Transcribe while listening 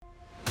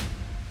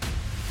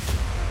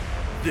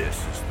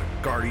This is the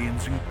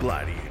Guardians and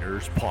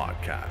Gladiators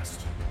podcast,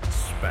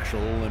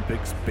 Special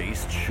Olympics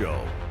based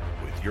show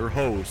with your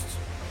hosts,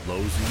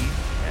 Losey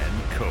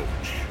and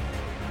Coach.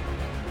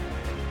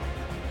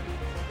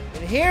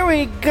 And here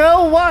we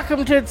go.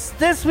 Welcome to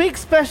this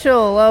week's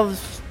special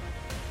of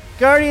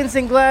Guardians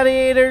and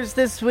Gladiators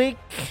this week.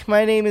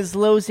 My name is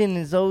Losey, and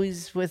as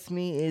always with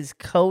me is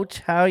Coach.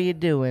 How you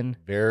doing?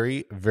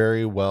 Very,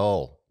 very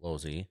well,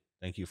 Losey.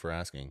 Thank you for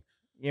asking.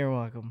 You're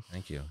welcome.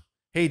 Thank you.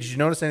 Hey, did you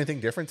notice anything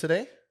different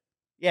today?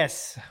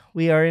 Yes,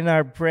 we are in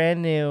our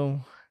brand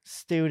new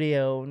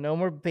studio. No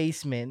more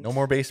basement. No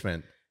more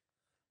basement.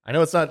 I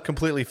know it's not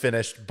completely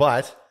finished,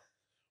 but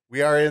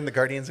we are in the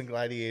Guardians and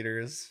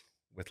Gladiators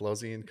with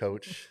Losey and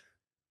Coach.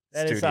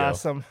 That is studio.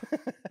 awesome.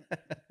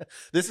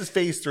 This is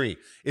phase 3.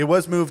 It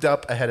was moved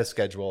up ahead of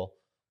schedule,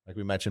 like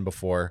we mentioned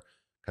before,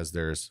 because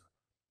there's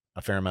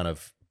a fair amount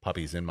of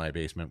puppies in my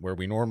basement where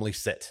we normally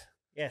sit.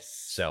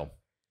 Yes. So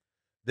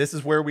this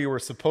is where we were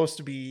supposed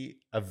to be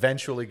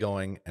eventually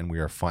going, and we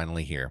are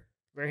finally here.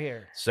 We're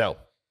here. So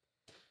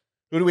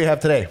who do we have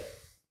today?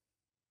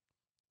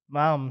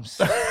 Moms.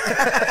 Better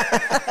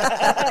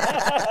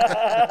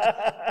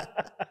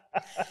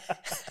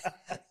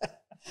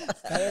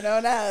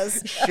known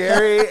as.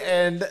 Sherry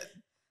and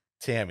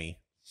Tammy.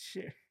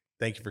 Sure.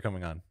 Thank you for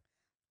coming on.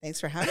 Thanks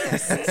for having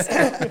us.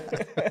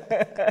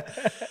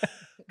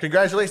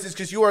 Congratulations,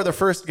 because you are the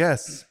first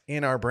guests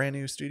in our brand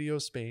new studio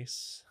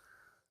space.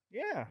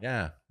 Yeah.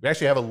 Yeah. We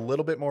actually have a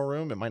little bit more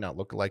room. It might not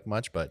look like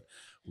much, but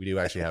we do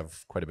actually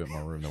have quite a bit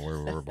more room than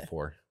where we were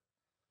before.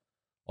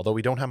 Although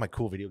we don't have my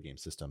cool video game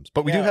systems,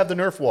 but we do have the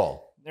Nerf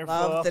wall.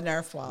 Love the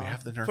Nerf wall. We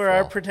have the Nerf for wall.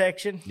 our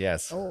protection.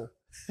 Yes. Oh.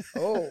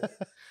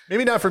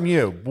 Maybe not from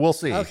you. We'll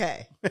see.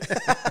 Okay.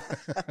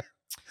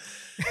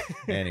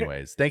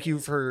 Anyways, thank you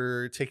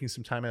for taking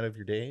some time out of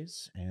your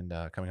days and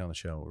coming on the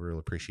show. We really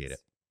appreciate it.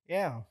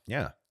 Yeah.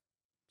 Yeah.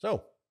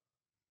 So,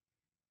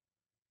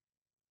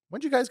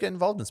 when did you guys get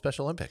involved in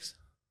Special Olympics?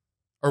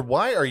 Or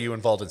why are you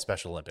involved in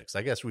Special Olympics?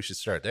 I guess we should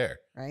start there.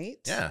 Right.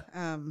 Yeah.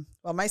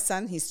 Well, my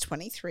son, he's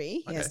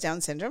 23. He has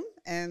Down syndrome.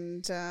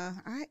 And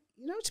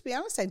to be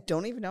honest, I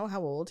don't even know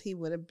how old he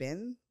would have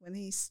been when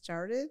he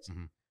started,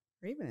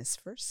 or even his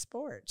first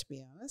sport, to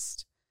be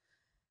honest.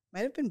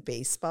 Might have been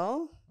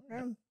baseball.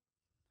 Around,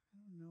 I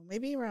don't know,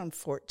 maybe around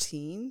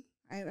 14.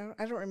 I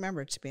don't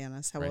remember, to be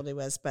honest, how old he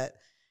was, but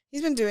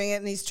he's been doing it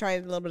and he's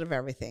tried a little bit of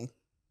everything.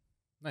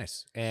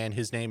 Nice. And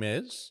his name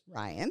is?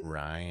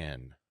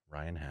 Ryan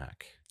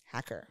Hack.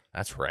 Hacker.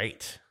 That's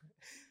right.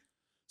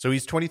 So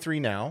he's 23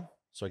 now.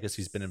 So I guess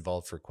he's been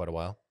involved for quite a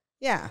while.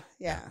 Yeah.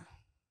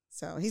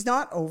 So he's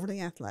not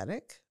overly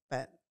athletic,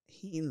 but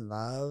he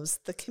loves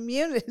the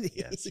community.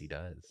 Yes, he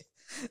does.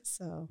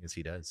 So yes,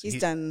 he does.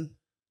 He's done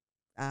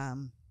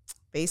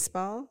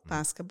baseball,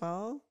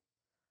 basketball,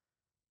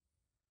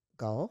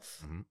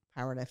 golf,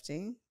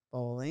 powerlifting,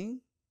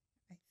 bowling.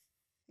 I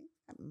think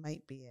that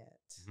might be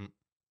it.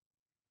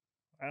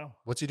 Wow.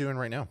 What's he doing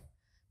right now?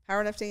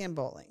 Powerlifting and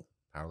bowling.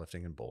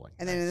 Powerlifting and bowling.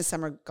 And then in the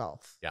summer,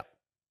 golf. Yeah.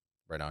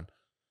 Right on.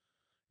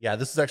 Yeah,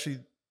 this is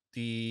actually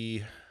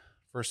the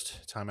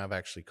first time I've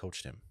actually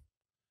coached him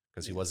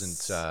because he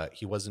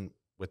wasn't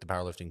with the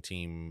powerlifting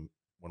team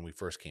when we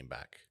first came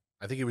back.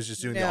 I think he was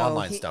just doing the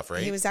online stuff,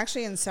 right? He was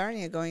actually in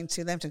Sarnia going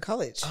to Lambton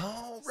College.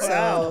 Oh, right.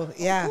 So,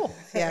 yeah. Cool.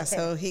 Yeah.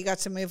 So he got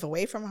to move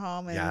away from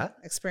home and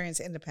experience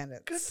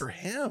independence. Good for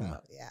him.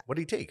 So, yeah. What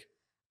did he take?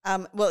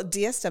 Well,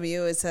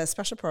 DSW is a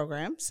special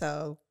program.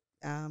 So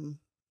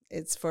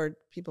it's for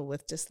people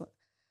with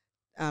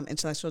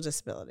intellectual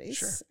disabilities.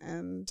 Sure.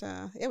 And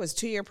it was a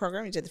 2-year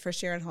program. He did the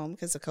first year at home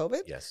because of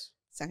COVID. Yes.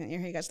 Second year,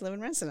 he got to live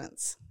in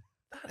residence.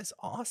 That is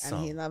awesome.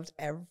 And he loved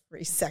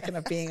every second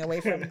of being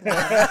away from home.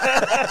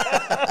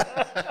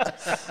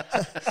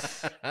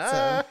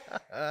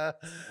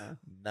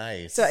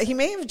 Nice. So he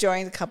may have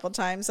joined a couple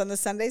times on the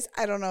Sundays.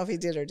 I don't know if he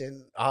did or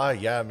didn't.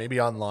 Yeah,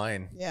 maybe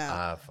online.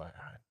 Yeah.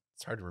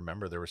 It's hard to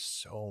remember. There were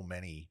so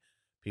many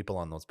people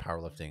on those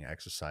powerlifting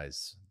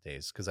exercise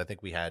days because I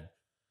think we had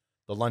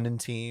the London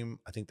team.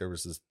 I think there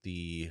was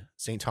the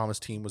St. Thomas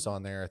team was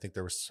on there. I think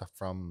there was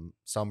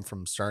some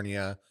from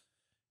Sarnia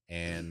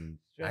and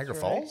Niagara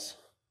Falls.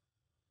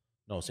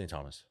 No, St.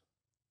 Thomas.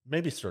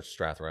 Maybe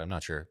Strathroy. I'm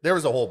not sure. There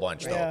was a whole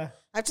bunch though. I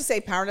have to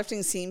say,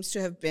 powerlifting seems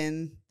to have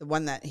been the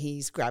one that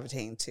he's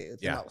gravitating to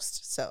the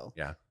most. So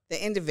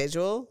the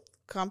individual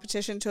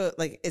competition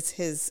it's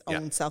his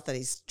own self that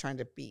he's trying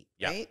to beat.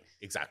 Right?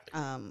 Exactly.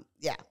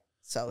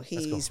 So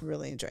he's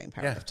really enjoying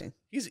powerlifting.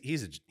 He's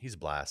a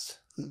blast.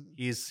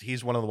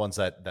 He's one of the ones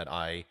that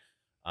I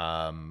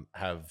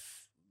have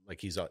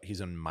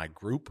he's in my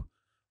group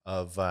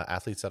of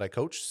athletes that I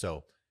coach.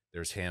 So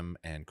there's him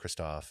and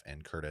Christoph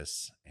and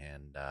Curtis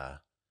and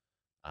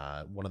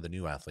one of the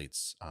new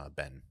athletes,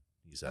 Ben.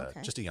 He's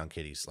just a young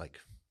kid. He's like,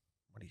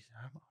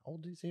 how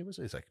old did he say he was?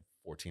 He's like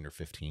 14 or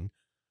 15.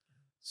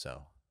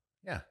 So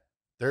yeah,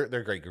 they're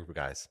a great group of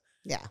guys.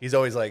 Yeah. He's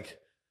always like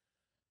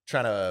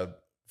trying to,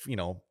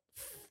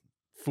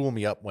 fool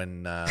me up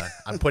when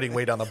I'm putting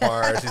weight on the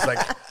bars. He's like,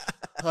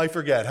 I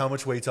forget how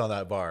much weight's on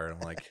that bar. And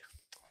I'm like,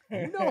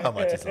 you know how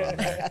much is on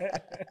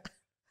there.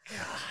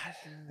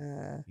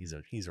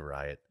 He's a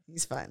riot.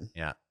 He's fun.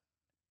 Yeah.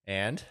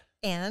 And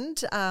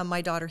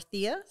my daughter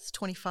Thea is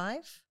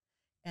 25,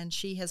 and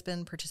she has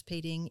been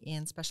participating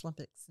in Special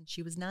Olympics since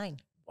she was 9.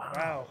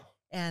 Wow.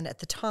 And at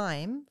the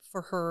time,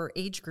 for her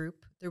age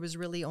group, there was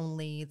really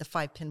only the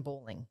 5-pin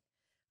bowling.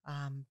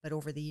 But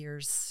over the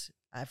years,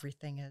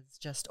 everything has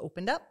just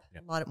opened up.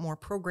 Yep. A lot more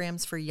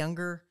programs for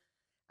younger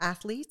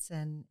athletes,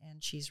 and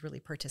she's really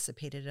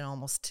participated in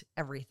almost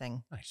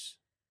everything. nice.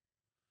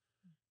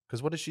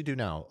 Because what does she do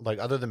now? Like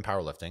other than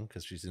powerlifting,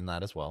 because she's in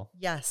that as well.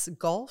 Yes,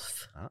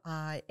 golf,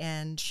 Ah.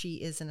 and she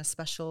is in a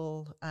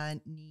special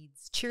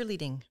needs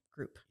cheerleading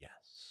group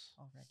Yes.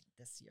 already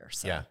this year.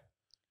 So Yeah.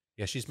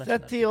 Yeah, she's Is mentioned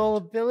that a the few All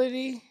times.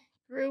 Ability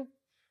group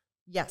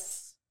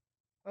yes,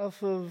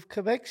 off of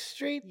Quebec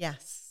Street?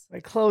 yes.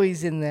 Like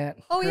Chloe's in that.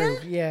 Oh, yeah?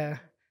 group. Yeah.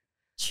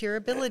 Cheer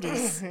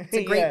Abilities. It's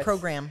a great Yes.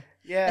 program.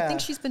 Yeah. I think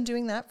she's been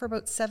doing that for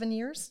about 7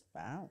 years.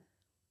 Wow.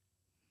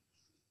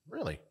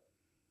 Really?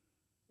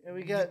 Yeah,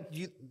 we got.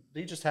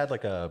 They just had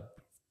like a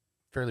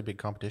fairly big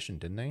competition,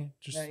 didn't they?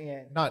 Just Not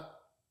yet. not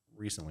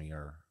recently,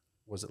 or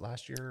was it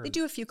last year? They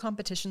do a few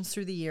competitions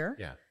through the year.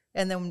 Yeah.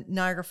 And then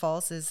Niagara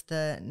Falls is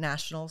the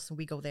nationals. So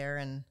we go there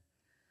and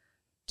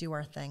do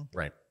our thing.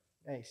 Right.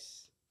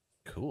 Nice.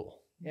 Cool.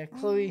 Yeah,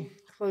 Chloe.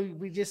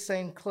 We just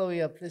signed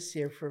Chloe up this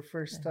year for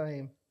first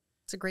time.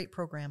 It's a great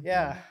program.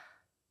 Yeah.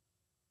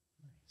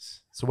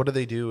 So what do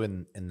they do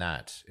in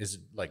that? Is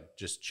it like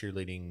just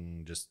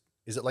cheerleading?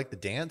 Is it like the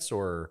dance,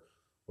 or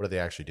what do they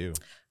actually do?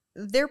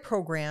 Their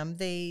program,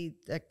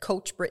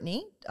 Coach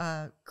Brittany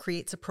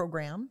creates a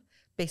program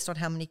based on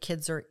how many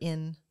kids are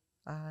in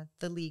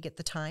the league at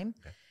the time.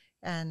 Okay.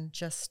 And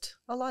just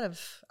a lot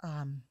of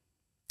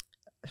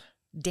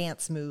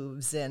dance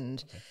moves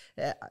and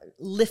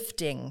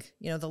lifting.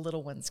 You know, the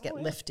little ones get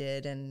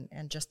lifted and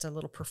just a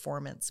little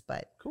performance.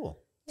 But Cool.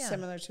 yeah,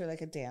 Similar to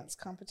like a dance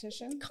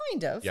competition.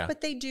 kind of. Yeah.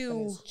 But they But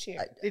do. it's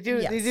cheer. They do.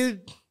 They Yes. do.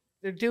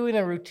 They're doing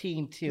a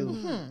routine too.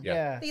 Mhm. Yeah.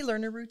 Yeah. They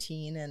learn a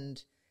routine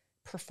and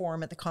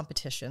perform at the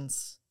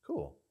competitions.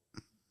 Cool.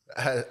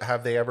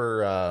 Have they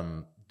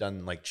ever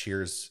done like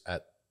cheers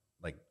at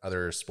like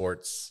other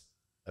sports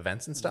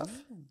events and stuff?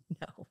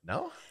 No,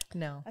 No?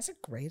 no. That's a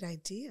great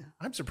idea.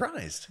 I'm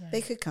surprised. Yeah.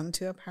 They could come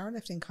to a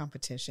powerlifting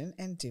competition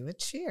and do a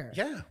cheer.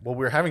 Yeah. Well,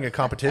 we're having a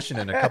competition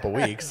in a couple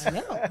weeks. I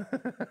know.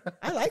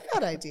 I like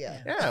that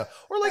idea. Yeah.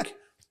 Or like,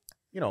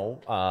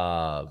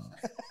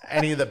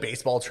 any of the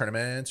baseball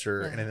tournaments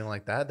or anything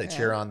like that. They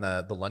cheer on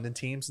the London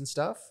teams and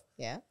stuff.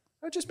 Yeah.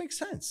 That just makes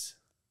sense.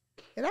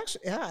 It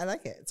actually, yeah, I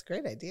like it. It's a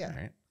great All idea.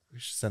 right. We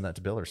should send that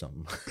to Bill or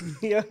something.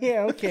 Yeah.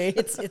 Yeah. Okay.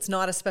 It's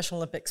not a Special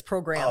Olympics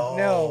program.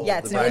 No. Yeah,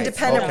 it's an Right.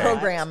 independent Okay.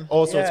 program.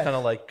 Oh, so it's Yeah. kind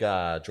of like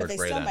But George they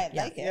Bray still then. might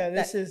Yeah. like it. Yeah.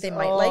 This is. they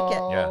might like it.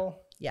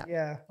 all- Yeah.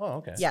 Yeah. Oh,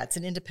 okay. Yeah, it's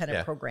an independent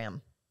Yeah.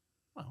 program.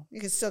 You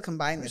can still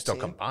combine You the still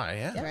two. come by,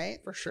 yeah. Right?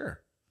 For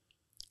sure.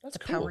 That's The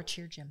cool. Power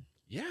Cheer Gym.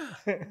 Yeah.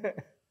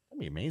 That'd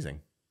be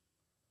amazing.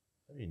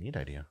 That'd be a neat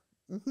idea.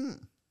 Mm-hmm.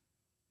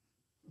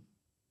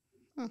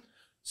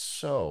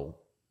 So,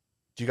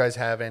 do you guys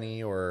have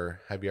any,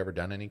 or have you ever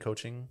done any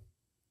coaching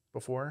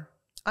before?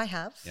 I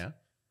have. Yeah.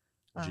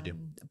 What'd you do?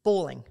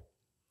 Bowling.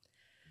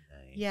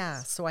 Nice.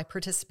 Yeah, so I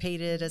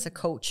participated as a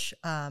coach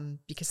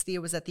because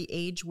Thea was at the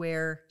age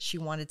where she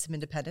wanted some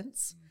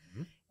independence,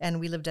 and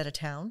we lived out of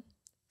town.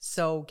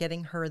 So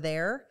getting her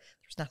there,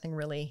 there's nothing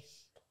really,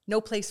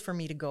 no place for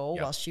me to go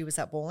Yep. while she was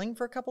at bowling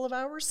for a couple of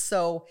hours.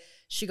 So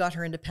she got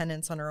her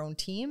independence on her own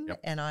team,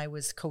 Yep. and I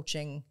was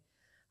coaching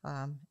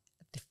at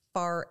the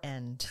far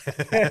end.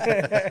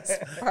 As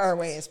far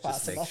away as Just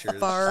make possible. sure she's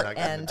Far not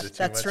getting end. into too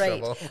That's much right.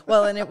 trouble.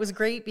 Well, and it was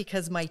great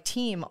because my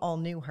team all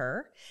knew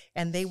her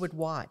and they would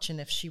watch.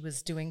 And if she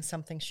was doing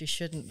something she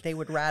shouldn't, they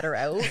would rat her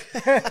out.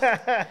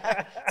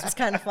 It was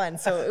kind of fun.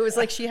 So it was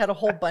like she had a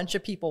whole bunch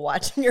of people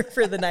watching her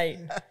for the night.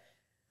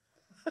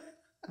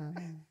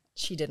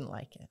 She didn't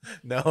like it.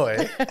 No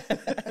way.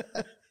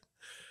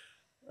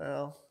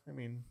 Well, I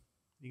mean,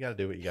 you got to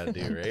do what you got to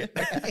do, right?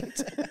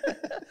 Right.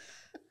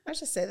 I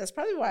should say that's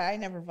probably why I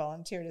never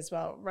volunteered as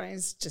well. Ryan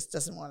just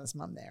doesn't want his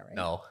mom there, right?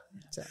 No.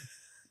 So,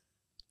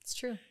 It's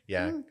true.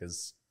 Yeah,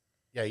 because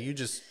you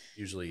just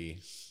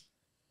usually,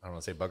 I don't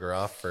want to say bugger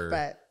off for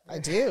but I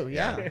do,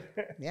 Yeah.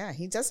 yeah. Yeah,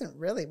 he doesn't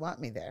really want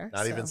me there.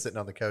 not even so sitting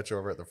on the couch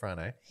over at the front,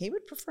 eh? He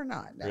would prefer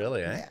not. No.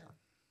 Really, eh? Yeah.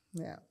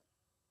 Yeah.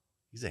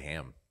 He's a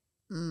ham.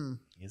 Mm,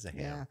 He's a ham.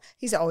 yeah.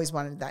 He's always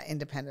wanted that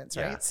independence,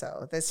 right? Yeah.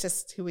 So that's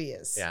just who he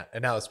is. Yeah,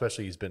 and now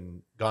especially he's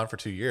been gone for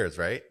 2 years,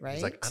 right?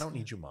 He's like, Right. I don't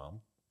need you,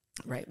 mom.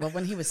 Right. Well,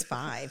 when he was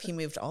 5, he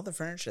moved all the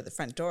furniture to the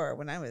front door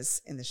when I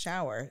was in the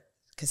shower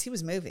because he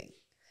was moving.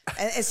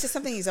 And it's just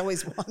something he's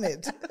always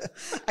wanted.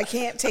 I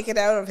can't take it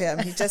out of him.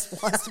 He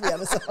just wants to be on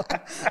his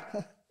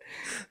own.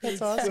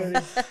 That's awesome.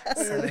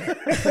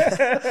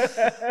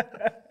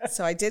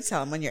 So I did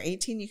tell him, when you're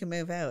 18, you can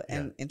move out.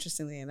 And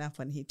interestingly enough,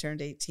 when he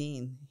turned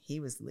 18, he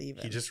was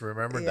leaving. He just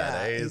remembered Yeah,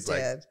 that, eh? he He's like,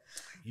 did.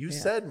 you Yeah.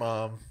 said,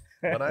 mom,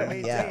 when I'm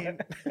 18. Yeah.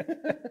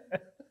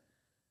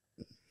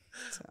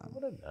 So,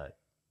 What a nut.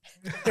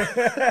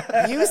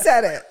 you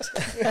said it.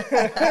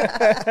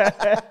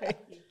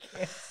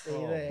 Say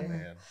Oh, that.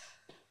 man.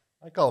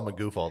 I call him a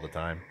goof all the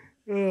time.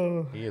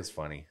 Oh. He is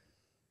funny.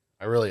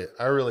 I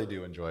really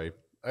do enjoy.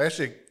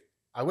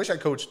 I wish I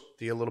coached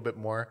Thea a little bit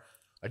more.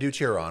 I do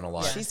cheer her on a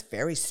lot. She's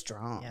very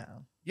strong. Yeah.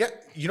 Yeah,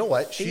 you know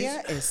what?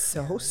 Thea is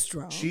so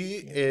strong. She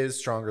is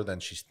stronger than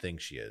she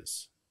thinks she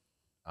is.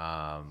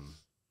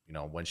 You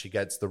know, when she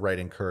gets the right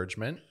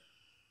encouragement,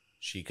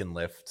 she can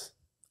lift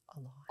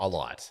a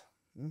lot.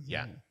 Mhm.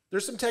 Yeah.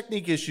 There's some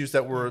technique issues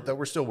that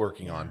we're still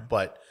working on,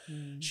 but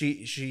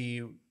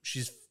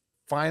she's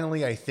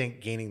finally, I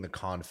think, gaining the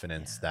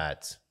confidence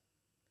that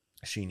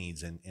she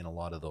needs in a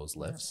lot of those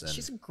lifts. And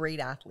She's a great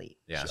athlete.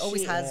 Yeah. She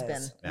always has is.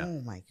 been. Yeah.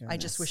 Oh my goodness. I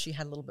just wish she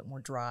had a little bit more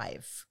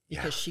drive Yeah.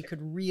 because she could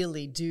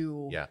really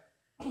do yeah,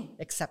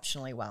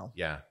 exceptionally well.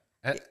 yeah.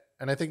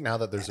 And I think now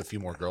that there's a few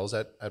more girls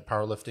at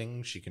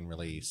powerlifting, she can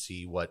really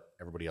see what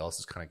everybody else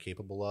is kind of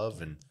capable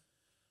of. And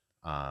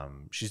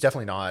she's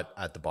definitely not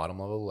at the bottom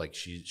level. Like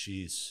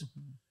she's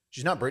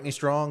not Brittany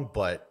strong,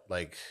 but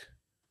like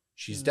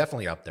she's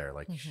definitely up there.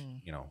 Like,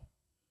 you know,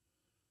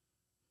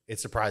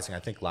 it's surprising. I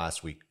think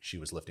last week she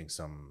was lifting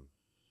some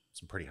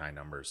pretty high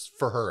numbers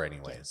for her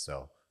anyways. Yeah.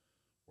 So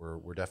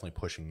we're definitely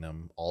pushing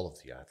them, all of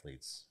the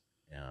athletes,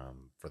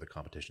 for the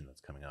competition that's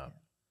coming up.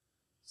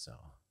 So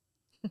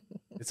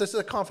it's just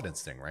a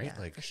confidence thing, right? Yeah,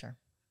 like for sure.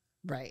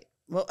 Right.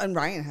 Well, and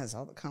Ryan has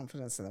all the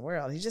confidence in the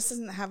world. He just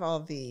doesn't have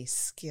all the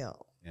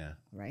skill. Yeah.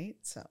 Right.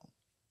 So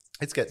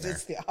it's getting there.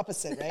 it's the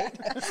opposite, right?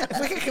 If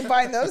we could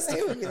combine those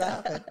two, we'd be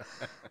laughing.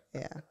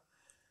 Yeah.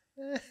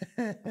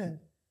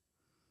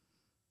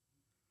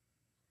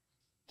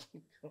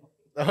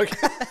 Okay.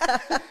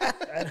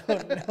 I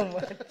don't know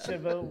much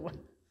about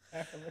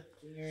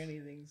powerlifting or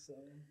anything, so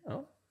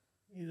Oh,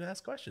 you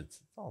ask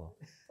questions.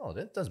 That's all it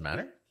is. Doesn't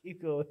matter.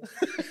 keep going.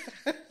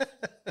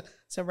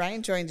 So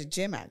Ryan joined a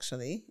gym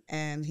actually,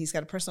 and he's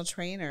got a personal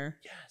trainer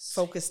Yes.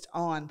 focused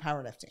on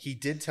powerlifting. He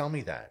did tell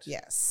me that.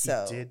 Yes.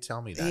 So he did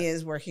tell me that. he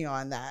is working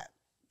on that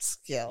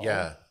skill.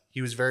 Yeah.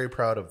 He was very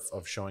proud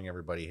of showing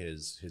everybody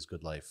his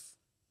Good Life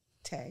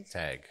Tag.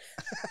 tag.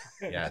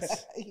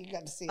 Yes. You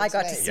got to see it I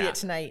got to today. see Yeah. it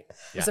tonight. It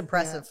was Yeah.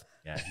 impressive.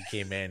 Yeah. He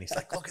came in. He's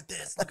like, look at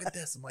this. Look at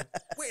this. I'm like,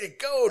 way to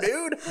go,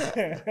 dude.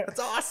 That's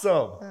awesome.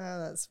 Oh,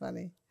 that's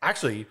funny.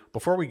 Actually,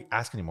 before we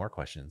ask any more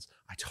questions,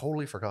 I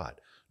totally forgot.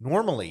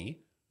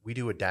 Normally, we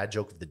do a dad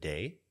joke of the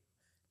day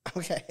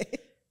Okay.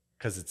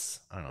 because it's,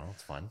 I don't know,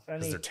 it's fun.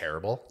 Because Funny. they're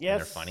terrible and Yes.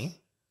 they're funny.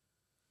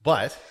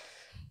 But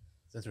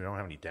since we don't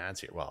have any dads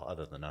here, well,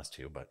 other than us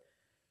two, but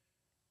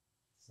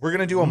we're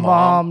going to do a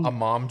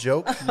mom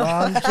joke.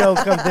 Mom joke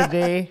of the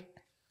day.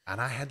 And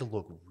I had to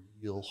look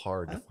real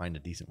hard to find a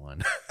decent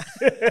one.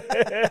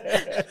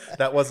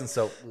 That wasn't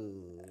so,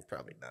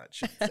 probably not.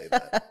 Shouldn't say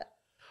that.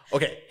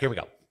 Okay, here we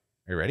go. Are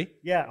you ready?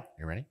 Yeah.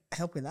 You ready? I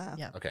hope we laugh.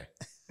 Yeah. Okay.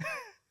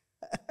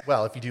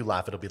 Well, if you do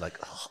laugh, it'll be like,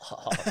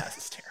 oh,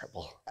 that's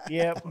terrible.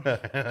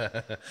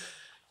 Yep.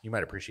 You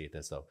might appreciate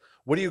this, though.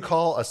 What do you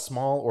call a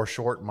small or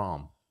short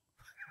mom?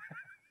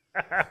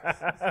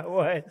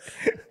 What?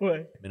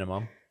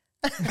 Minimum.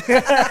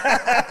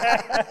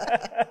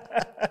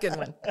 Good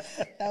one.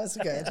 That was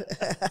good.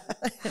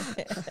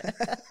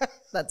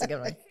 That's a good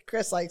one.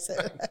 Chris likes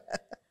it.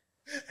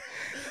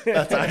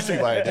 That's actually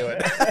why I do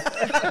it.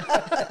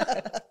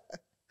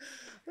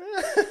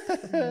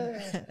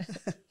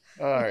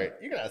 All right.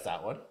 You can ask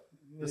that one.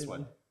 This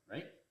one,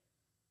 right?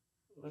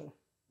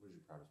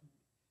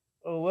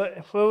 Oh,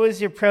 what was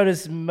your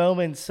proudest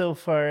moment so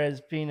far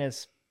as being a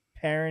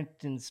parent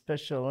in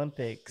Special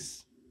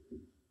Olympics?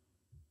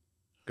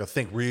 Go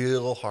think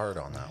real hard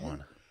on that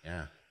one.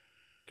 Yeah. It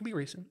could be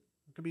recent.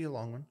 It could be a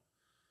long one.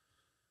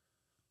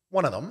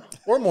 One of them.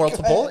 Or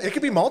multiple. It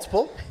could be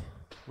multiple.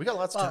 We got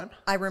lots of time.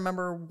 I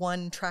remember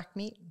one track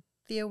meet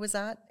Thea was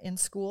at in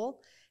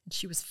school, and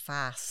she was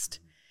fast.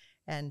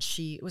 And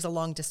it was a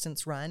long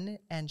distance run,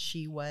 and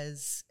she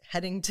was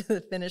heading to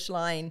the finish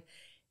line,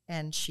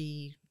 and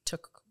she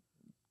took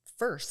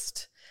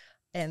first.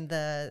 And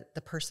the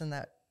person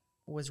that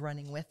was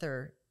running with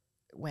her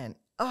went,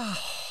 oh.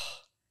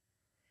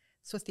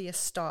 So Thea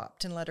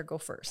stopped and let her go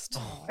first.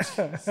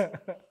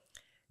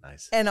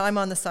 Nice. And I'm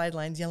on the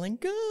sidelines yelling,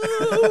 go,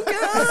 go,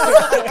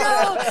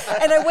 go.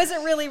 And I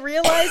wasn't really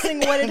realizing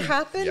what had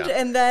happened. Yeah.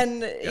 And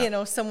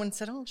then, someone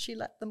said, oh, she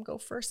let them go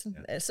first.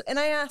 And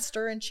I asked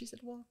her, and she said,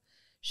 well,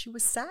 she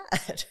was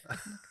sad.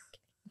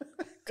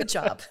 Good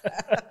job.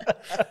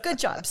 Good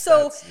job.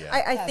 So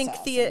I think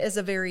awesome. Thea is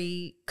a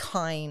very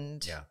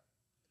kind, Yeah.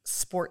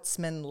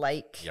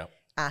 sportsman-like Yep.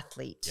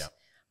 athlete. Yep.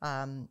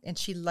 And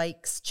she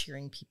likes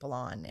cheering people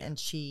on, and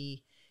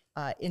she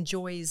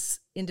enjoys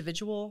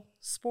individual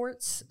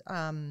sports.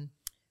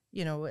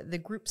 The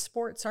group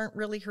sports aren't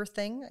really her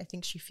thing. I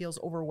think she feels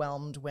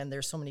overwhelmed when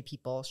there's so many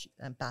people.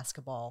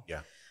 Basketball.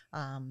 Yeah.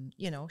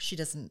 She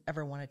doesn't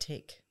ever want to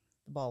take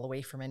the ball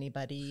away from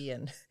anybody,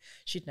 and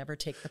she'd never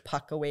take the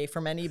puck away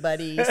from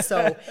anybody.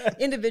 So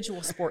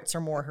individual sports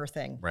are more her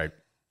thing. Right.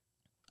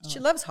 She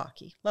loves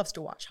hockey, loves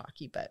to watch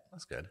hockey, but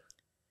That's good.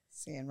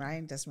 See, and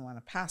Ryan doesn't want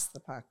to pass the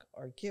puck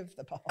or give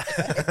the ball.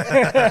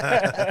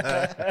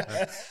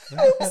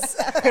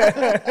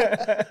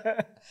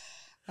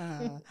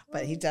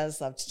 But he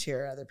does love to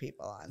cheer other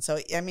people on. So,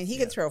 I mean, he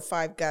could throw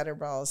 5 gutter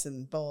balls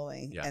in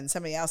bowling and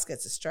somebody else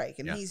gets a strike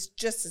and he's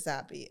just as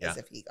happy as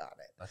if he got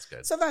it. That's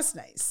good. So that's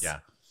nice. Yeah.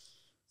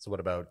 So what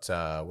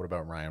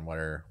about Ryan? What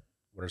are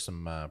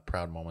some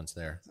proud moments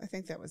there? I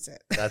think that was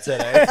it. That's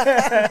it.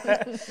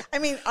 Eh? I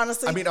mean,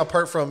 honestly. I mean,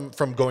 apart from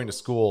going to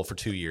school for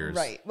 2 years.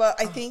 Right. Well,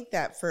 I think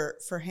that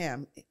for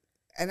him,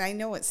 and I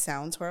know it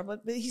sounds horrible,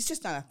 but he's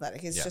just not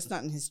athletic. It's just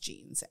not in his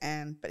genes.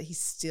 But he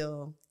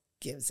still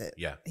gives it.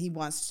 Yeah. He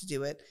wants to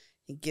do it.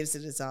 He gives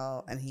it his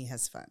all and he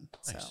has fun.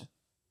 Nice. So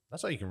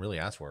that's all you can really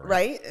ask for,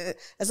 right?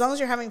 As long as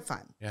you're having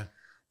fun. Yeah.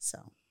 So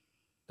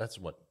that's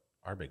what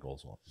our big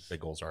goals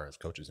are as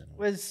coaches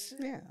anyway.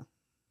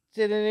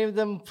 Did any of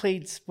them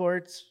played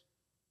sports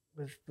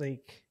with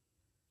like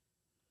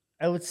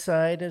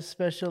outside of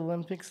Special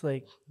Olympics,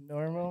 like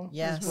normal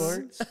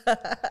sports?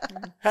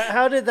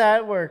 How did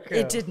that work?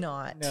 It did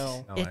not.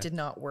 No, it did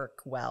not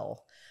work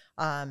well.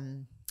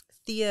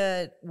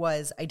 Thea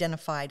was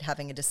identified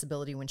having a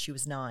disability when she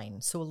was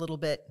 9, so a little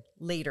bit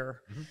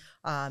later.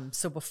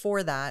 So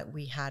before that,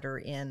 we had her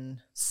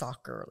in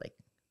soccer, like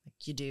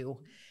you do,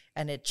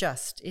 and it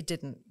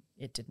didn't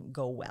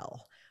go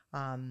well.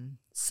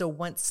 So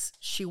once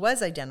she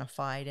was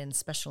identified and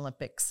Special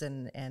Olympics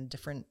and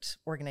different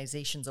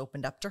organizations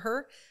opened up to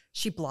her,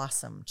 she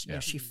blossomed. You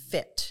know, she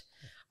fit.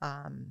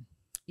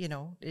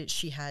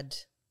 She had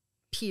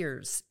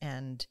peers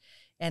and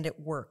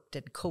it worked,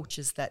 and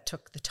coaches that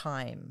took the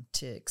time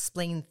to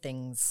explain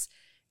things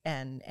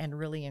and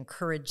really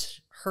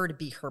encourage her to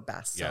be her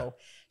best. Yeah. So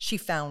she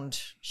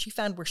found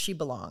where she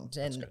belonged,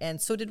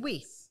 and so did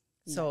we.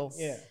 So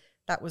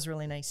that was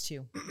really nice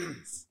too.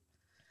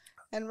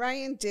 And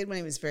Ryan did when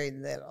he was very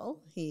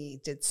little. He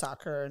did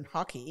soccer and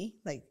hockey,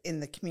 like in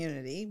the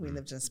community. We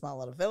lived in a small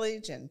little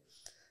village, and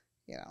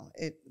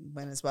it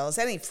went as well as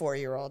any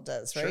 4-year-old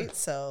does, right? Sure.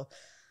 So,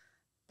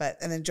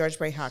 and then George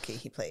Bray hockey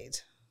he played,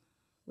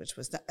 which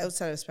was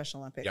outside of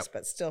Special Olympics,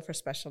 but still for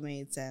special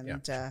needs.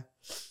 And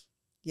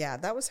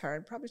that was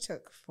hard. Probably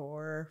took 4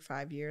 or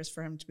 5 years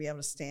for him to be able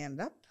to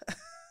stand up.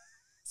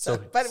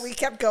 But we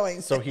kept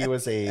going. So he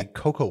was a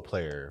Coco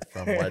player,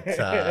 from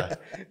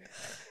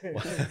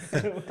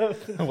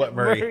what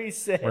Murray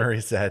said.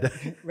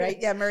 Right?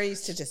 Yeah, Murray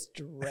used to just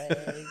drag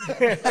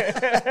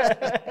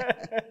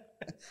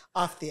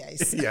off the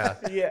ice. Yeah.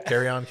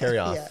 Carry on, carry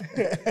off.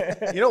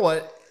 Yeah. You know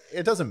what?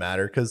 It doesn't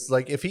matter, because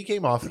if he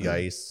came off the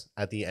ice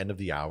at the end of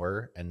the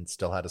hour and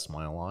still had a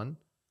smile on.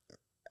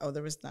 Oh,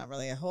 there was not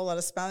really a whole lot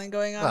of smiling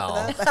going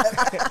on for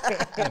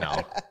that.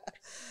 Yeah.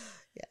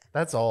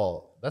 That's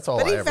all. But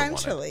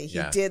eventually,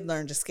 he did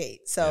learn to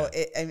skate. So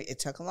it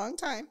took a long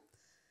time,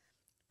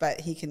 but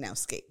he can now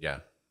skate. Yeah,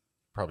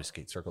 probably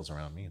skate circles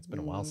around me. It's been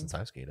a while since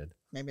I've skated.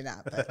 Maybe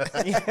not. But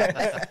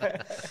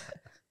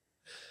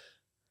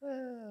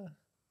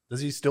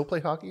does he still play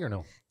hockey or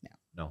no?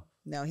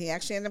 No. He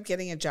actually ended up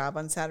getting a job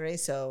on Saturday,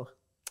 so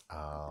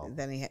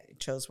then he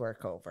chose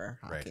work over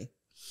hockey. Right.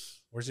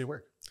 Where does he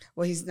work?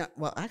 Well, he's not.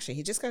 Well, actually,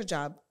 he just got a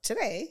job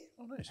today.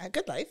 Oh, nice. At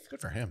Good Life.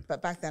 Good for him.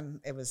 But back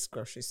then, it was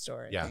grocery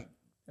store. I think,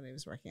 that he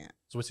was working at.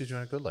 So what's he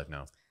doing at Good Life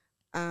now?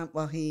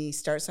 Well, he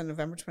starts on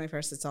November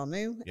 21st. It's all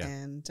new,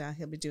 and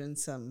he'll be doing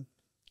some,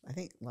 I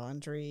think,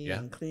 laundry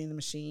and cleaning the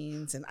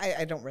machines. And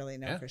I don't really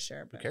know for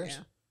sure. But who cares?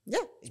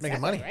 Yeah, he's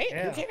making money, right?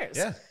 Yeah. Who cares?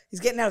 Yeah, he's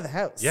getting out of the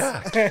house.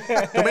 Yeah,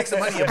 go make some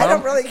money. I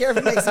don't really care if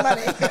he makes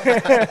money.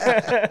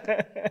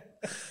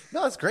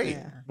 No, that's great.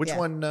 Yeah. Which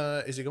one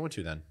is he going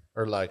to then,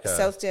 or like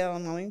Southdale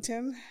and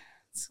Wellington?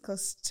 It's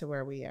close to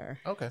where we are.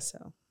 Okay,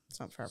 so it's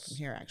not far from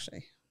here,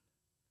 actually.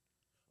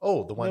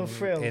 Oh, the one No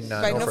Frills. in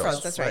right, No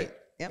Frills. That's right.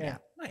 Yep. Yeah.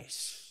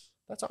 Nice.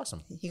 That's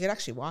awesome. He could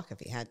actually walk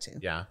if he had to.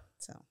 Yeah.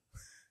 So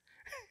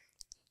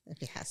if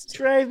he has to.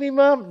 Drive me,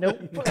 Mom. Nope.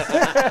 You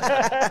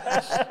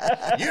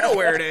know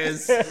where it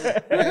is.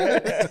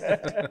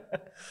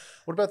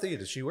 What about Thea?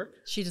 Does she work?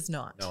 She does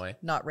not. No way.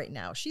 Not right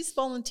now. She's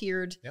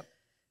volunteered. Yep.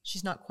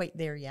 She's not quite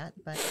there yet,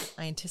 but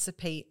I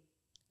anticipate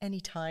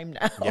any time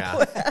now.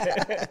 Yeah.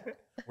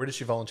 Where did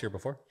she volunteer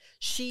before?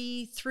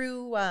 She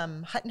through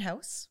Hutton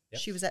House.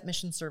 Yep. She was at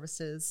Mission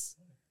Services.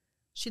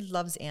 She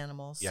loves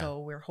animals, so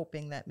we're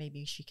hoping that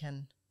maybe she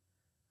can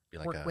Be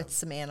like work with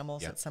some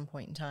animals at some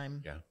point in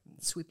time. Yeah.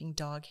 Sweeping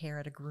dog hair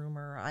at a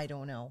groomer. I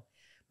don't know,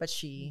 but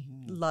she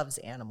loves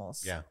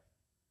animals. Yeah.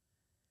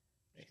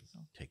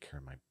 Take care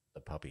of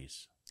the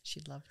puppies.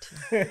 She'd love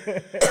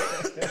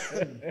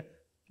to.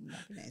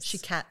 Nice. She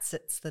cat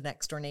sits the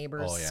next door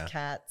neighbors'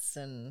 cats,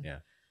 and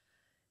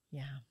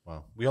yeah.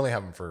 Well, we only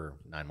have them for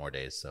 9 more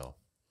days, so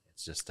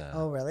it's just.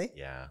 Oh, really?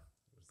 Yeah.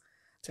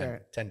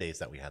 10 days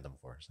that we had them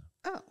for. So.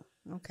 Oh,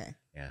 okay.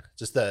 Yeah,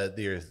 just the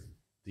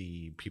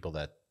people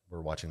that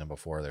were watching them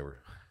before,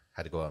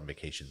 had to go out on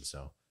vacation,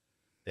 so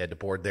they had to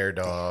board their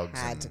dogs.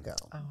 Had to go.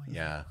 Oh,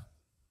 Yeah,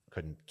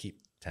 couldn't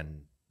keep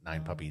 9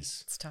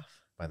 puppies It's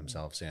tough. by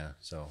themselves. Yeah,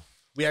 so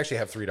we actually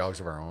have 3 dogs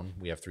of our own.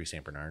 We have 3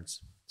 Saint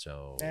Bernards,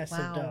 so Massive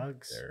Wow.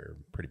 dogs. they're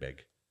pretty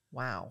big.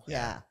 Wow.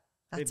 Yeah.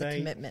 That's They a bite.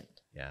 commitment.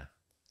 Yeah,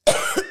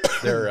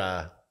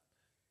 they're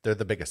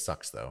the biggest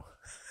sucks though.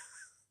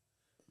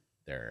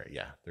 They're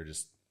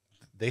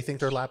they think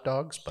they're lap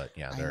dogs, but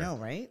yeah, I they're know,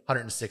 right?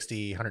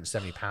 160,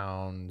 170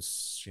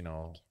 pounds. You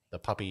know, the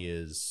puppy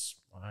is,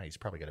 he's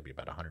probably got to be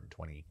about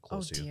 120 Oh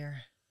close to.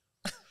 dear.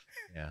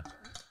 Yeah.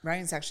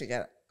 Ryan's actually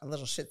got a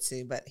little Shih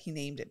Tzu, but he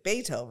named it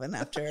Beethoven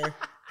after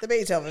the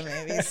Beethoven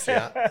movies.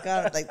 Yeah.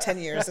 Got it like 10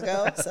 years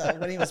ago. So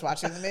when he was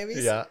watching the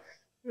movies. Yeah.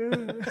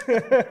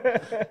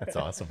 That's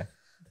awesome.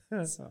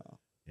 So,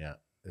 Yeah.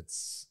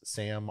 It's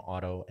Sam,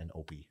 Otto, and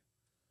Opie.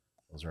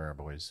 Those are our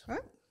boys.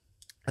 what?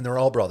 And they're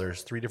all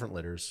brothers, 3 different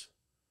litters.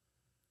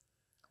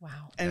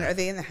 Wow. And are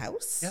they in the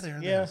house? Yeah, they're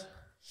in Yeah.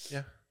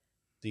 the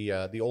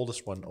Yeah. The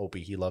oldest one,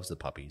 Opie, he loves the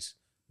puppies.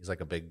 He's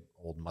like a big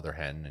old mother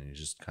hen, and he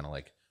just kind of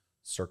like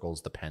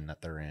circles the pen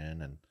that they're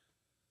in. And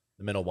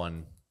the middle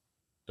one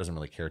doesn't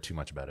really care too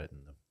much about it.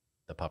 And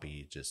the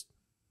puppy just,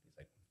 he's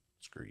like,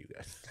 screw you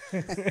guys.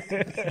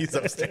 He's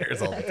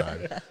upstairs all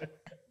the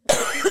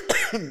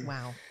time.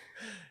 Wow.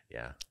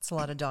 Yeah, It's a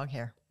lot of dog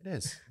hair. it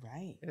is.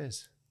 Right. It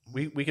is.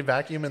 We can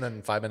vacuum, and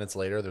then 5 minutes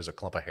later, there's a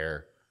clump of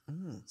hair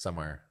Mm.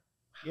 somewhere.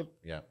 Yep.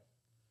 Yeah.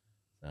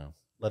 So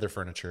leather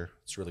furniture,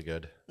 it's really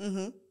good.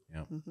 Mm-hmm.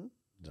 Yeah. Mm-hmm.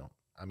 Don't.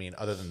 I mean,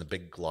 other than the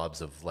big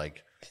globs of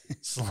like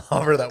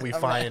slobber that we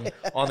find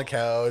on the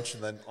couch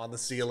and then on the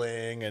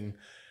ceiling, and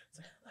it's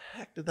like, how the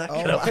heck did that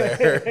get up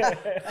there?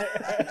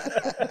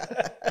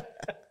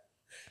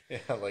 Yeah,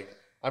 like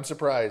I'm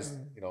surprised.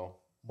 You know,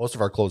 most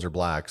of our clothes are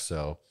black,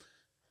 so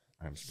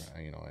I'm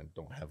surprised. You know, I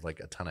don't have like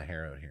a ton of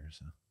hair out here.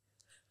 So,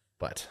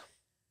 but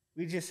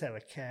We just have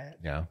a cat.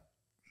 yeah,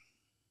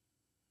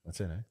 that's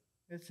it. Eh?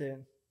 That's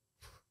it.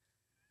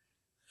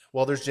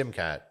 Well, there's Jim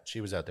Cat.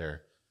 She was out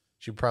there.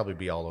 She'd probably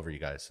be all over you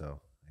guys. So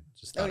I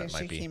just Oh, thought yeah, it she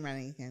might be. came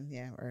running again.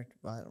 Yeah. Or,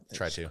 well, I don't think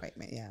Try she to. quite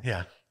made, yeah.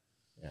 Yeah.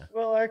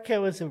 Well, our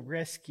cat was a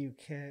rescue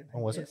cat. Oh,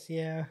 was it? Yes,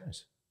 yeah.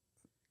 Nice.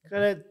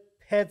 Got it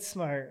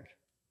PetSmart.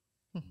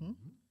 Mm-hmm.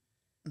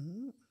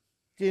 Mm-hmm.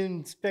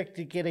 Didn't expect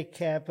to get a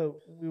cat, but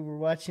we were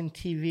watching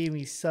TV and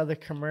we saw the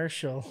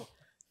commercial.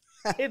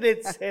 And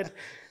it said,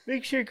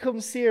 make sure you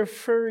come see our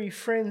furry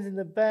friends in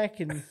the back.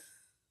 And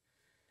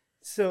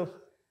so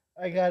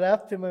I got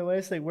up and my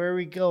wife's like, where are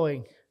we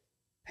going?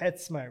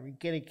 PetSmart. We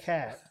get a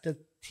cat. The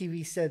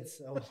TV said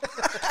so.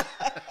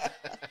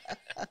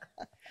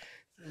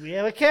 We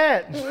have a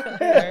cat. There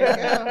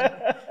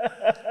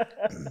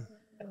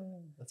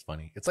That's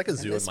funny. It's like a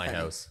zoo in is my funny.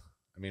 house.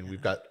 I mean,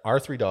 we've got our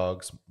 3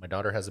 dogs. My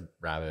daughter has a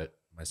rabbit.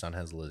 My son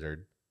has a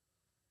lizard,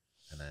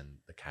 and then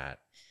the cat.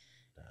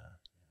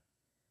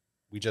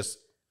 We just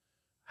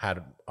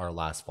had our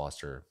last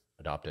foster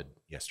adopted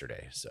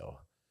yesterday, so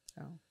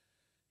Oh.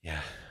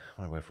 yeah,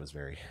 my wife was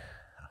very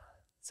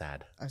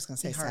sad. I was going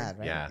to say Be hard. sad,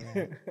 right? Yeah.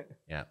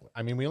 Yeah,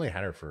 I mean, we only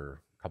had her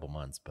for a couple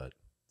months, but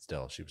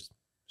still,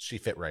 she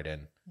fit right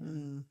in,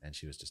 Mm. and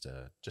she was just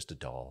a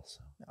doll.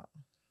 So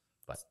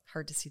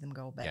Hard to see them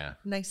go, but Yeah.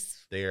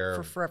 nice they're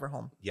for forever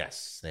home.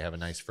 yes, they have a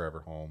nice forever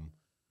home.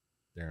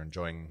 They're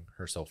enjoying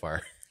her so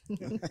far.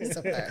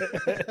 So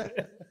far.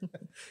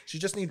 She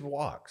just needs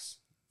walks.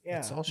 Yeah.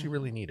 That's all she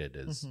really needed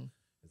is Mhm.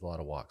 a lot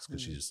of walks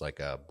because she's like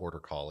a border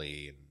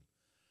collie, and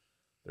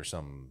there's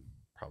some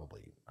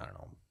probably, I don't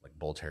know, like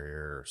bull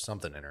terrier or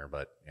something in her,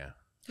 but yeah,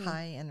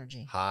 High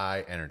energy.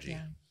 high energy,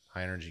 Yeah.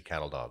 high energy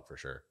cattle dog for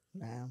sure.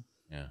 Wow.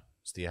 Yeah.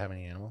 So do you have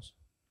any animals?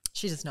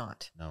 She does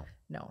not. No.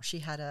 No, she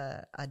had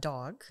a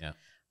dog. Yeah.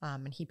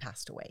 And he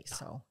passed away.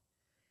 So,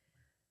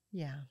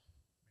 yeah.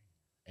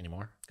 Any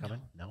more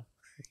coming? No.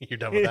 You're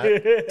done with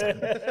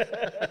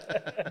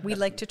that? We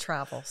like to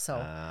travel, so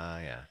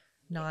Yeah.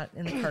 not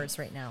in the cards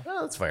right now.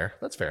 Well, that's fair.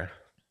 That's fair.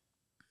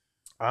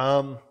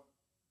 Do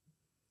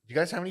you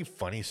guys have any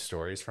funny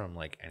stories from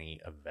like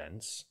any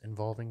events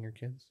involving your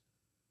kids?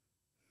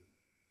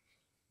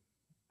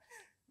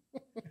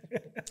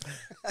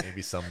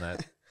 Maybe some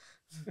that.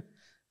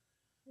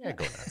 Yeah,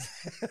 go nuts.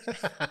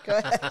 Go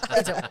ahead.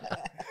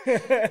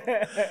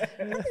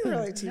 Nothing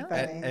really too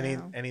funny. any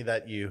no. any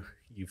that you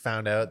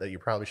found out that you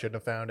probably shouldn't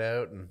have found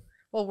out, and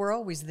Well, we're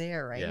always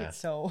there, right? Yeah.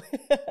 So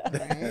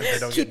they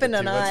don't Keeping get into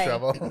an too much eye.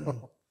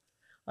 trouble.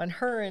 on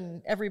her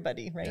and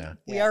everybody, right? Yeah.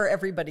 We Yeah. are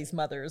everybody's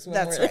mothers. When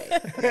That's we're, right.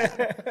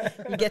 Yeah.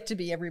 You get to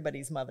be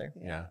everybody's mother.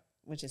 Yeah.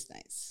 Which is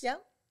nice. Yeah.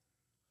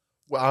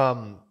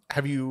 Well,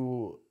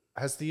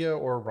 has Thea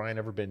or Ryan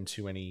ever been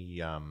to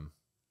any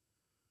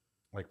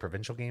like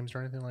provincial games or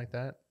anything like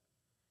that?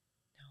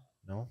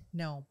 No.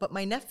 No, but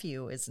my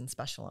nephew is in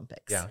Special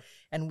Olympics. Yeah.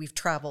 And we've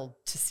traveled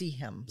to see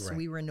him. So Right.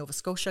 we were in Nova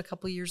Scotia a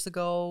couple of years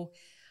ago.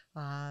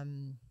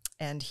 And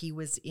he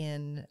was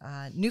in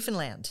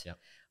Newfoundland Yep.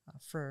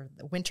 for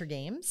the Winter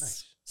Games.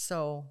 Nice.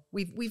 So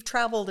we've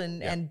traveled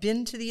and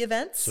been to the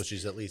events. So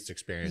she's at least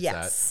experienced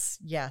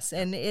Yes,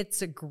 and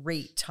it's a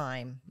great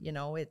time. You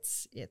know,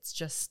 it's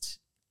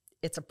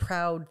a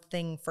proud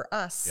thing for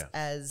us Yeah.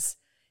 as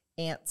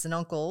aunts and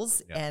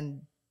uncles Yeah.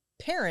 and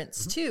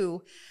parents Mm-hmm.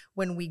 too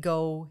when we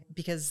go,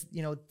 because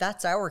you know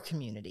that's our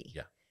community.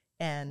 Yeah.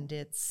 And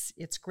it's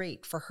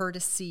great for her to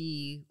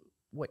see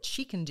what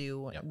she can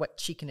do, Yep. what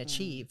she can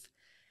achieve.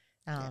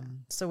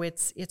 So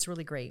it's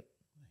really great.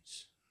 that.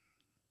 Nice.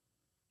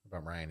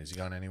 about Ryan? Has he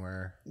gone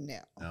anywhere? No,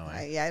 No,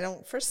 I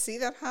don't foresee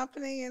that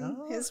happening in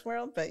his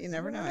world, but you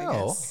never know.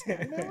 I guess. You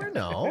never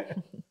know.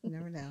 You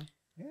never know.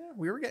 Yeah,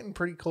 we were getting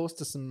pretty close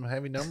to some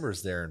heavy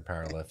numbers there in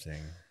powerlifting.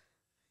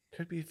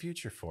 Could be a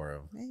future for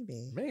him.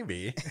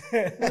 Maybe.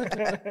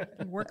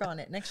 Work on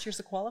it. Next year's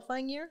a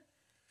qualifying year.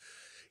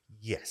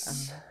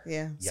 Yes.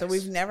 Yeah. So Yes.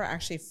 we've never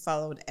actually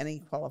followed any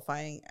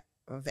qualifying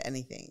of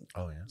anything.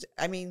 Oh yeah.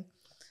 I mean,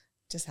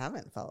 just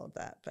haven't followed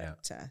that.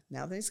 But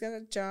now that he's got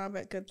a job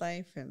at Good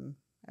Life and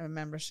a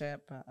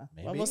membership,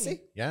 well, we'll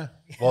see. Yeah.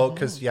 Well,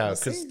 because We'll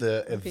see.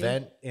 the Maybe.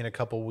 event in a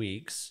couple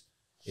weeks,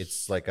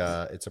 it's like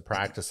it's a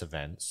practice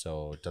event,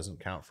 so it doesn't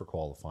count for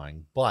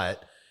qualifying,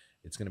 but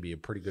it's going to be a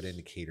pretty good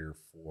indicator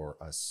for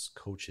us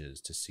coaches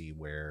to see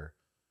where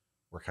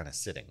we're kind of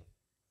sitting.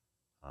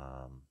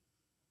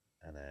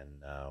 And then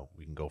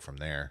we can go from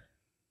there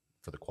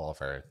for the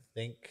qualifier.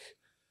 I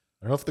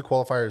don't know if the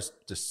qualifier is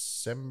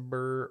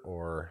December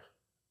or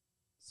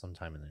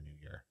sometime in the new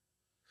year.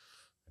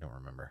 I don't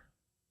remember.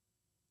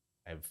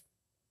 I have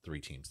 3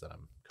 teams that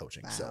I'm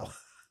coaching, so Wow.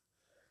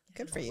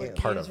 Good for you. What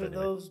Part games of it, would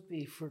anyway. those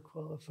be for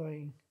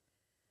qualifying?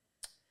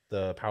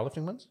 the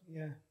powerlifting ones.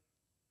 Yeah.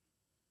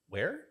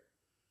 Where?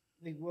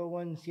 Like what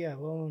ones? Yeah,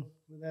 what one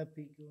would that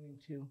be going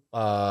to?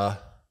 I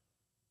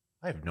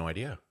have no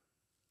idea.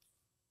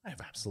 I have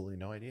absolutely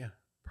no idea.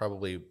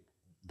 Probably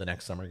the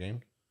next summer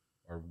game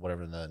or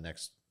whatever the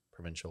next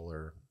provincial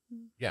or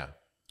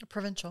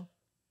Provincial.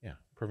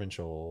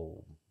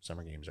 provincial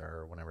summer games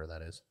are or whenever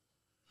that is.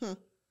 Hmm.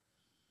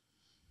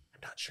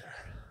 I'm not sure.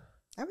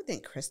 I would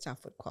think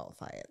Christoph would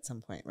qualify at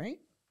some point, right?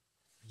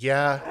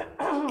 Yeah,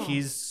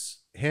 he's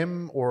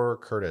him or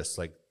Curtis.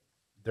 Like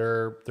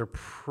they're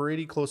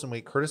pretty close in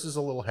weight. Curtis is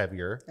a little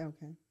heavier.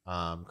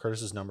 Okay.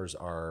 Curtis's numbers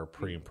are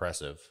pretty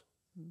impressive.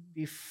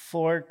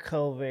 Before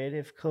COVID,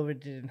 if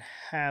COVID didn't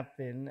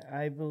happen,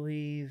 I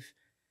believe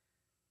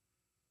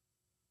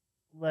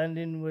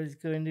London was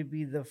going to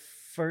be the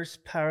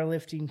first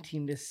powerlifting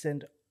team to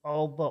send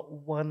all but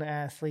one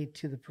athlete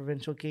to the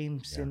provincial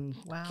games in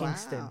Wow.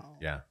 Kingston. Wow.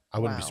 Yeah, I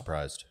wouldn't be Wow.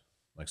 surprised.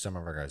 Like some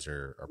of our guys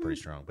are pretty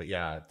strong, but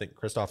yeah, I think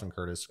Christoph and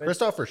Curtis.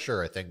 Christoph for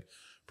sure. I think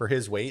for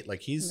his weight,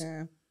 like he's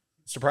Yeah.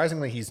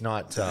 surprisingly he's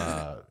not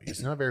a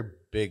very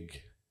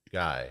big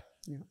guy,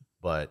 Yeah.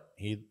 but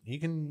he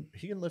can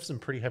lift some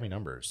pretty heavy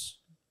numbers.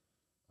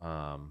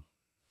 I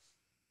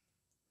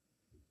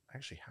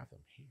actually have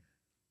them here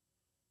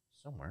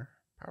somewhere.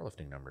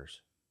 Powerlifting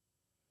numbers.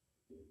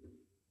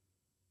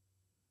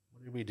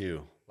 What did we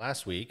do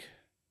last week?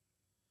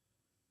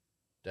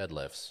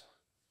 Deadlifts.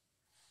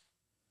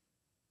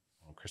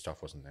 Oh,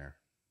 Christoph wasn't there.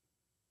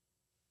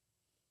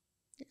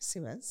 Yes, he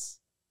was.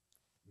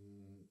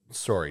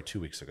 Sorry, 2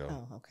 weeks ago.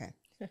 Oh, okay.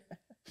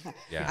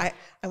 Yeah.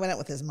 I went out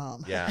with his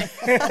mom. Yeah.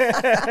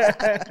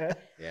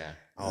 Yeah.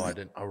 Oh,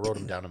 I wrote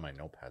him down in my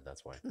notepad.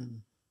 That's why.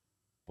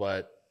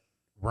 But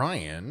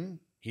Ryan,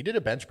 he did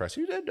a bench press.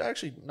 He did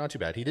actually not too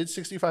bad. He did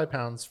 65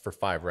 pounds for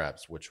 5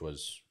 reps, which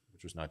was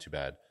not too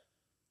bad.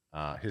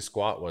 His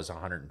squat was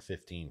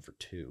 115 for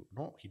 2.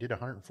 No, he did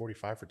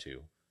 145 for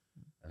 2.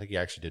 I think he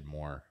actually did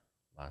more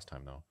last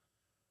time though.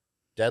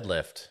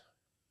 Deadlift,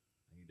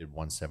 he did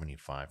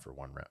 175 for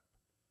 1 rep.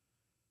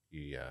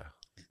 He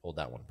pulled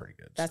that one pretty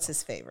good. That's so.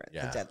 his favorite,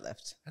 Yeah. the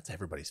deadlift, That's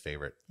everybody's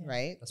favorite.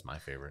 right? That's my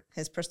favorite.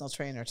 His personal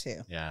trainer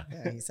too. Yeah.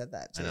 Yeah, he said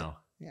that too. I know.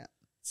 Yeah.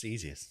 It's the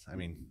easiest. I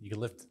mean, you can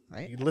lift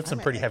Right? you can lift some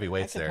pretty heavy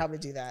weights I could there. probably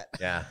do that.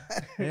 Yeah.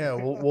 Yeah,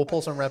 we'll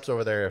pull some reps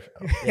over there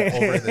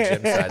over in the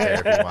gym side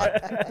there if you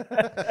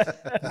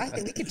want. I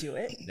think we could do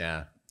it.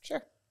 Yeah.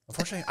 Sure.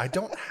 Unfortunately, I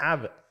don't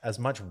have as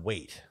much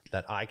weight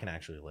that I can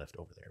actually lift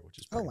over there, which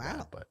is pretty wow.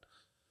 bad, but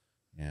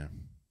yeah.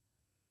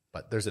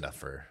 But there's enough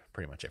for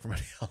pretty much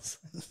everybody else.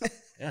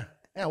 Yeah.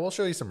 Yeah, we'll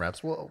show you some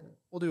reps. We'll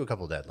do a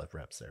couple deadlift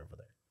reps there over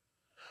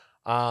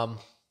there.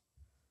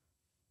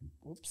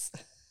 Oops.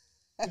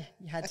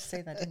 You had to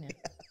say that, didn't you?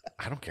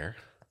 I don't care.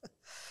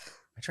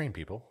 I train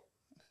people.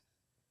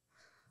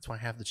 That's why I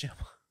have the gym.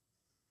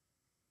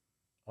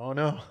 Oh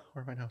no,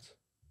 where are my notes?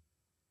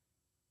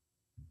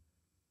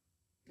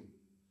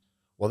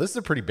 Well, this is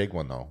a pretty big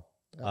one though.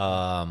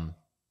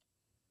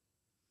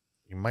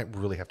 You might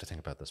really have to think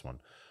about this one.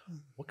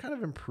 What kind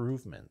of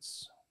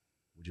improvements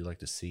would you like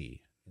to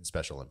see in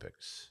Special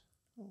Olympics?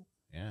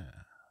 Yeah.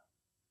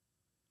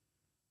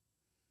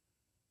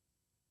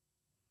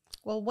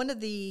 Well, one of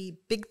the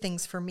big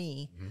things for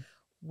me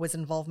was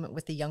involvement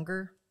with the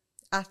younger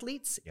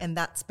athletes, and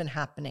that's been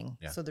happening.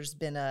 Yeah. So there's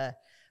been a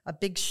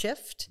big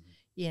shift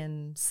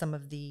in some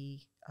of the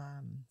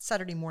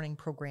Saturday morning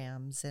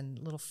programs and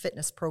little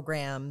fitness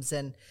programs,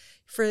 and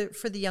for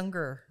the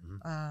younger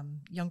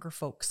younger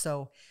folks.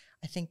 So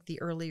I think the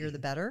earlier the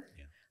better,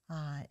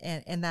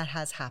 and that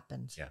has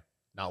happened. Yeah.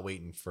 Not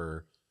waiting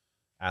for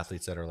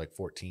athletes that are like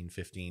 14,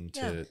 15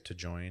 to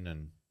join,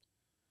 and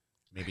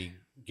maybe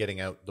getting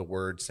out the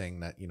word saying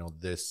that, you know,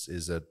 this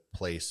is a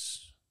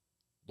place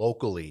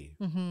locally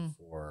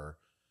for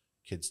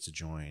kids to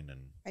join.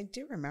 And I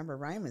do remember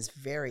Ryan was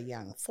very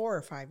young, 4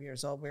 or 5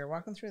 years old. We were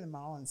walking through the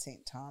mall in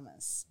St.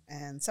 Thomas,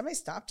 and somebody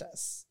stopped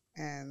us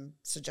and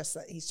suggested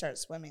that he start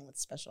swimming with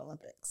Special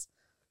Olympics.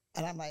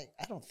 And I'm like,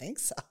 I don't think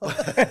so.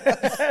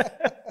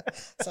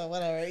 So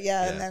whatever.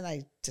 Yeah. And then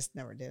I just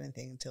never did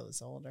anything until I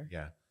was older.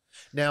 Yeah.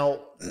 Now,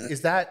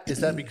 is that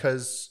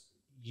because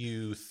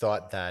you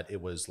thought that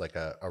it was like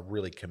a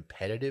really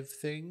competitive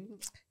thing?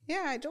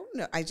 Yeah, I don't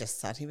know. I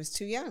just thought he was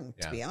too young,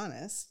 to be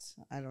honest.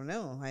 I don't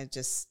know.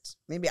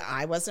 Maybe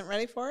I wasn't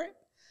ready for it.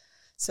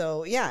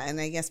 So yeah,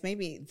 and I guess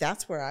maybe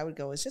that's where I would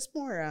go, is just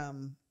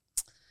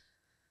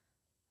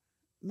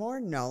more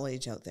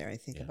knowledge out there, I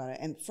think, about it.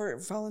 And for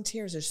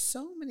volunteers, there's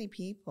so many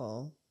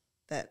people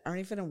that aren't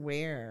even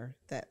aware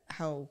that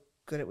how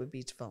good it would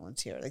be to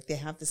volunteer. Like they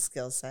have the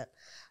skill set.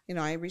 You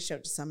know, I reached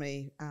out to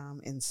somebody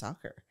in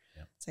soccer.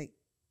 Yeah. It's like,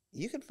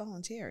 you could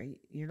volunteer.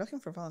 You're looking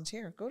for a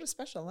volunteer. Go to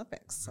Special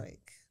Olympics.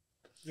 Like,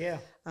 yeah.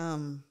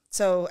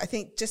 So I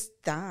think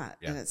just that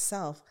in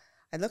itself,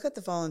 I look at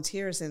the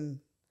volunteers, and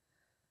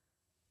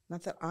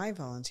not that I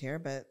volunteer,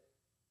 but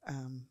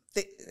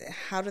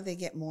how do they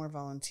get more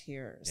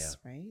volunteers,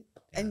 right?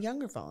 Yeah. And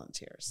younger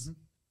volunteers. Mm-hmm.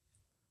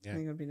 Yeah. I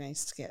think it would be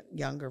nice to get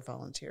younger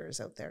volunteers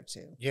out there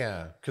too.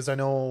 Yeah, because I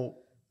know,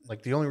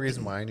 like, the only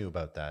reason why I knew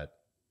about that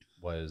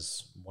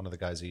was one of the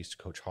guys I used to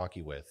coach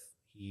hockey with.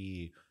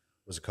 He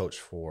was a coach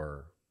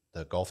for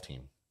the golf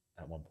team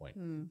at one point.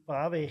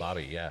 Bobby,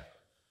 yeah.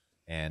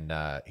 And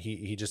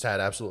he just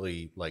had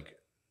absolutely, like,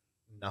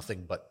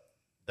 nothing but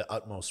the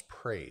utmost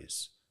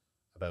praise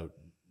about,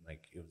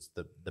 like, it was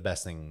the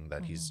best thing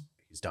that he's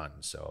done.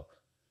 So,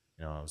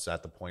 you know, I was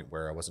at the point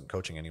where I wasn't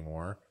coaching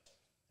anymore,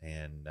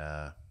 and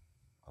I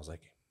was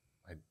like,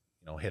 I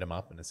hit him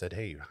up and I said,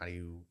 hey,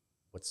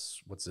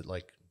 what's it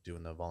like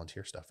doing the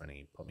volunteer stuff? And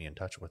he put me in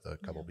touch with a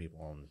couple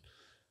people, and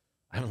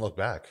I haven't looked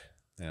back.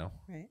 You know,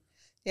 right?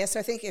 Yeah. So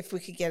I think if we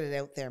could get it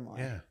out there more,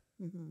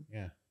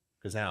 yeah.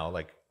 Because now,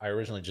 like, I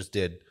originally just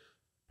did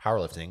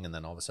powerlifting, and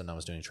then all of a sudden I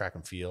was doing track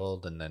and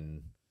field, and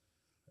then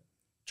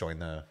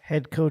joined the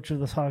head coach of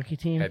the hockey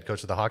team.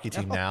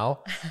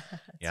 Now.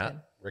 Yeah,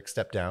 good. Rick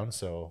stepped down,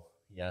 so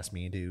he asked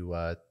me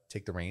to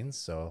take the reins.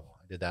 So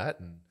I did that,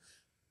 and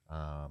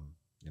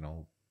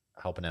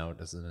helping out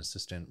as an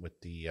assistant with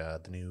the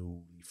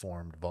newly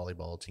formed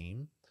volleyball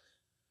team.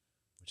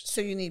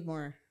 So you need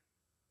more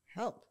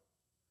help.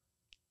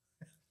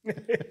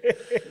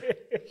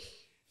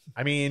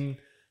 I mean,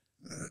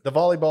 the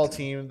volleyball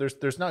team,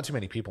 there's not too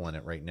many people in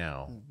it right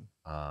now.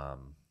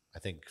 I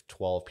think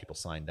 12 people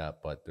signed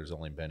up, but there's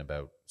only been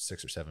about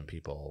 6 or 7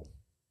 people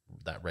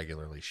that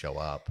regularly show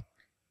up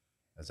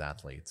as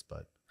athletes.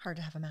 But hard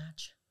to have a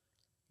match.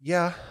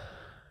 Yeah.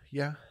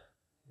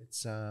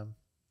 It's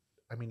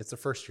it's a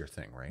first year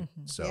thing, right?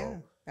 So yeah,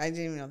 I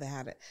didn't even know they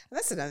had it. And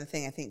that's another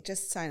thing. I think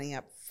just signing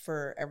up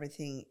for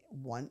everything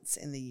once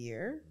in the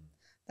year,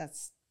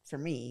 that's, for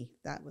me,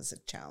 that was a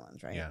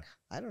challenge, right? Yeah.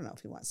 I don't know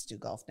if he wants to do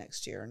golf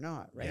next year or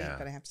not, right? Yeah.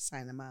 But I have to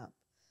sign him up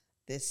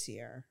this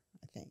year,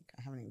 I think.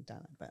 I haven't even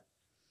done it, but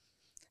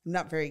I'm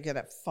not very good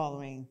at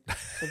following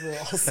the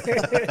rules.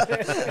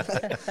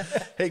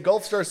 Hey,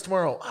 golf starts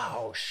tomorrow.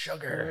 Oh,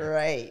 sugar.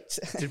 Right.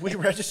 Did we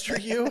register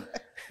you?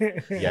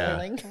 Yeah.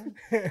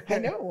 I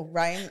know.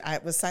 Ryan, I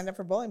was signed up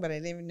for bowling, but I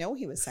didn't even know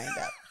he was signed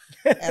up.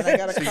 And I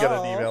got a call. You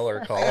got an email or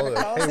a call?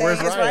 Hey, where's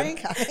Ryan?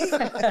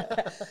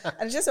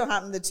 And it just so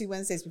happened the 2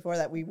 Wednesdays before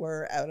that we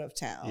were out of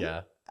town.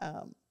 Yeah.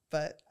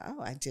 But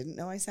I didn't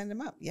know I signed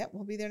him up. Yep,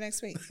 we'll be there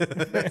next week.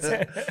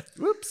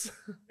 Whoops.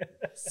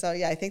 So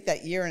yeah, I think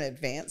that year in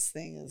advance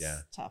thing is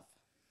tough.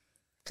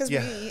 Because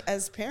we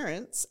as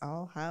parents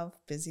all have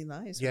busy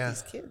lives with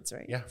these kids,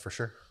 right? Yeah, for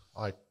sure.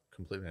 I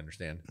completely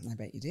understand. I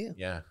bet you do.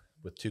 Yeah.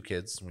 With 2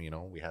 kids, we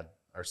had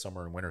our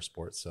summer and winter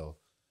sports. So,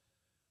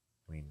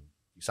 I mean,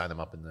 you sign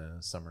them up in the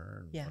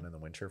summer and one in the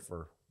winter,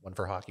 one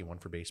for hockey, one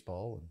for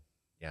baseball. And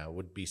yeah, it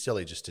would be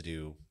silly just to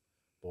do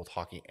both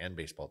hockey and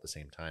baseball at the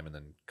same time. And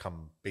then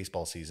come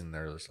baseball season,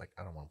 they're just like,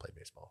 I don't want to play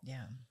baseball.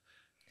 Yeah.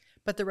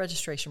 But the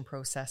registration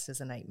process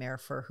is a nightmare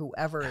for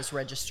whoever is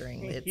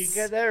registering. It's, you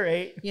get that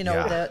right.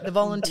 The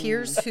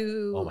volunteers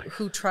who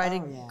try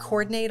to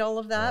coordinate all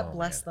of that,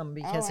 bless them,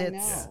 because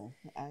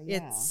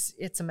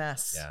it's a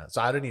mess. Yeah.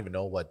 So I don't even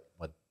know what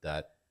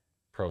that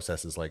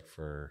process is like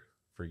for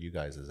you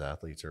guys as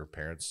athletes or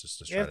parents, just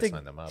to try to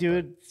sign them up. Do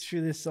it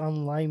through this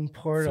online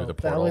portal.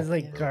 That was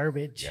like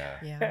garbage.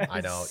 Yeah.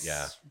 I know.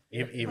 Yeah.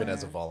 Even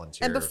as a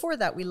volunteer. And before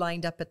that, we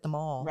lined up at the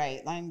mall.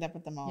 Right. Lined up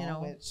at the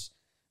mall, which...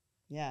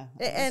 Yeah.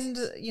 And,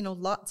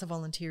 lots of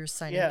volunteers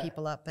signing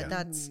people up, but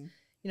that's,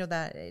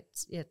 that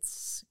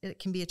it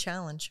can be a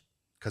challenge.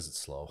 Because it's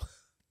slow.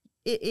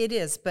 It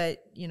is,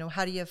 but,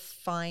 how do you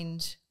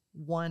find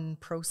one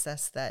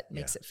process that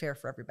makes it fair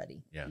for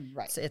everybody? Yeah.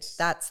 Right. So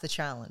that's the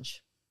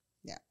challenge.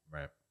 Yeah.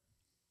 Right.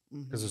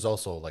 Because there's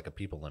also like a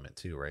people limit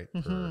too, right?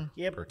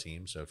 Per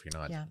team. So if you're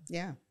not,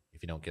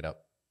 if you don't get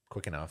up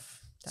quick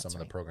enough, some of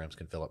the programs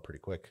can fill up pretty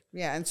quick.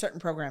 Yeah, and certain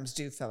programs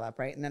do fill up,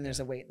 right? And then there's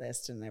a wait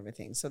list and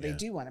everything. So they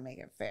do want to make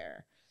it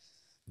fair.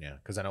 Yeah,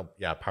 because I know,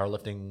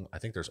 powerlifting, I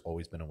think there's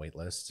always been a wait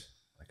list.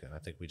 I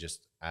think we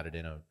just added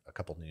in a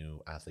couple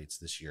new athletes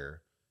this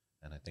year.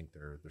 And I think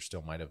there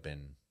still might have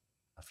been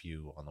a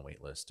few on the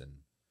wait list. And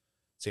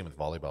same with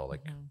volleyball.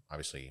 Like,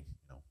 obviously,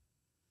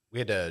 we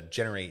had to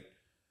generate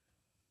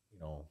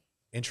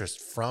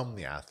interest from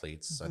the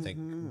athletes. I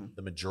think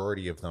the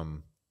majority of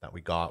them that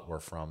we got were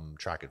from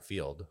track and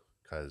field,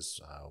 because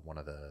one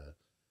of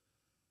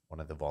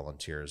the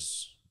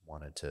volunteers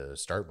wanted to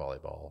start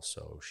volleyball,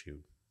 so she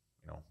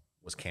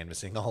was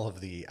canvassing all of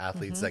the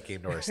athletes that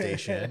came to our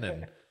station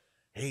and,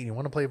 hey, you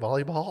want to play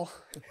volleyball?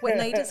 What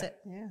night is it?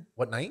 Yeah.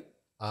 What night?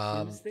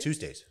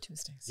 Tuesdays.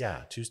 Tuesdays.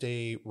 Yeah,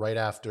 Tuesday right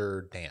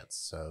after dance.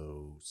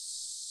 So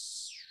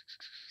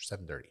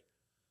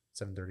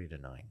 7:30 to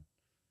 9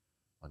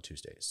 on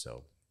Tuesdays.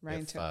 So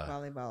Ryan took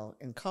volleyball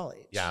in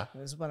college. Yeah. It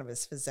was one of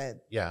his phys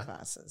ed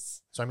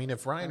classes. So I mean,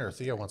 if Ryan or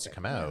Thea wants to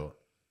come out,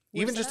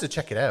 Where's even just that? to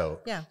check it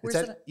out, Yeah, it's where's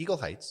at it at? Eagle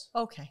Heights.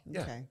 Okay.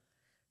 Yeah. Okay.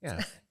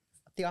 Yeah,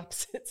 The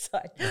opposite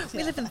side.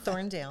 We live in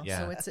Thorndale, Yeah.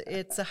 so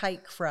it's a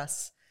hike for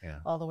us yeah,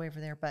 all the way over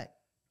there. But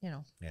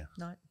yeah.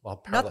 not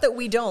Well, not that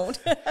we don't.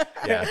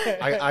 yeah,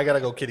 I gotta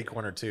go kitty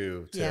corner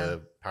too to Yeah.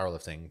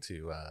 powerlifting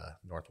to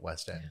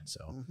Northwest End.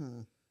 So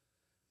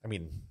I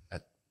mean,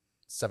 at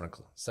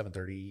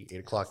 7:30, 8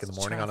 o'clock in the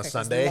morning on a Traffic is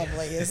Sunday,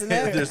 lovely, isn't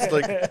it? there's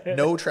like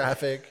no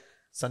traffic.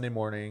 Sunday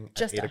morning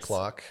Just at 8 us.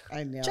 o'clock.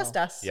 I know. Just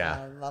us.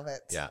 Yeah. I love it.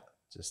 Yeah,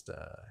 just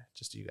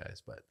you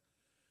guys, but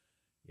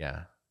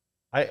yeah,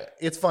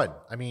 it's fun.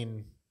 I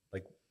mean,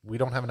 like, we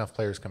don't have enough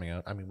players coming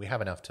out. I mean, we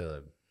have enough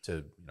to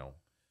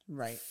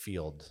Right.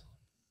 field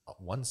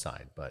one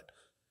side, but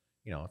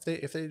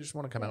if they just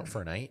want to come out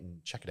for a night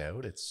and check it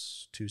out,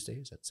 it's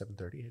Tuesdays at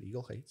 7:30 at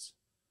Eagle Heights.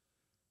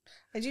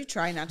 I do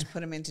try not to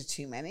put him into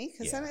too many,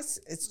 because then Yeah.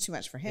 it's too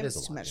much for him. is a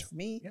It's too lot, much yeah. for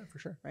me. Yeah, for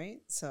sure.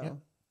 Right.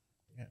 So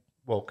Yeah.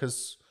 Well,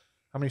 because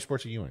how many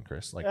sports are you in,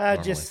 Chris? Like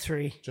Just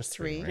three. just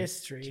Three. right?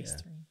 Just three. Yeah.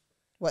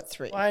 what,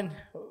 3? One,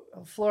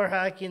 floor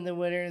hockey in the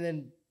winter, and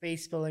then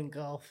baseball and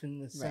golf in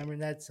the summer,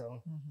 and that's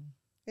all.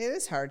 It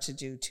is hard to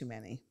do too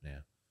many.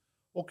 Yeah.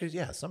 Well,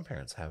 because some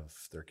parents have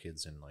their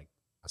kids in like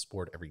a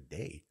sport every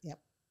day. Yep.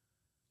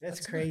 That's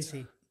That's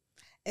crazy.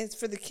 It's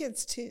for the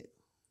kids too.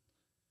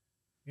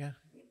 Yeah,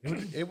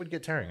 it would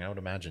get tiring, I would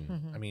imagine.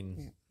 Mhm. I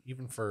mean,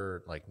 even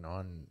for like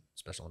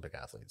non-Special Olympic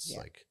athletes, Yeah.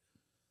 like,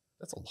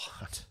 that's a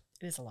lot.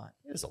 It is a lot.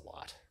 It is a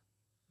lot.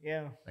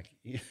 Yeah. Like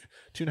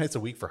 2 nights a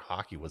week for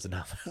hockey was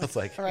enough. I was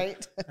like,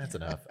 Right. that's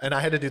enough. And I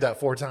had to do that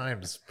 4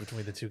 times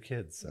between the 2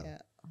 kids. So Yeah.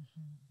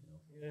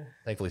 Yeah.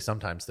 thankfully,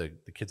 sometimes the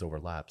kids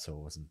overlap, so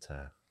it wasn't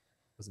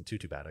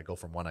too bad. I go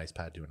from one ice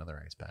pad to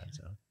another ice pad.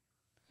 So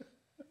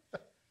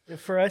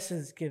For us,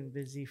 it's getting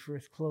busy for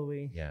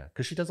Chloe. yeah,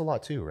 because she does a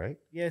lot too, right?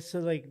 Yeah, so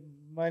like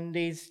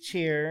Mondays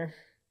cheer,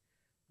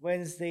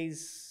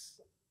 Wednesdays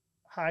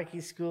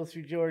hockey school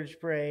through George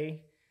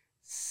Bray,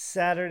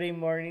 Saturday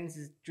mornings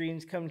is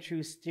Dreams Come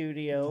True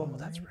studio, Oh,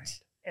 that's right.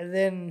 and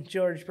then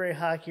George Bray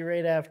hockey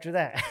right after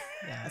that.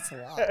 Yeah. That's a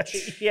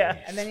lot.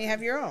 Yeah, And then you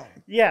have your own.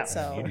 yeah.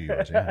 So You do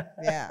yours, yeah.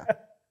 yeah.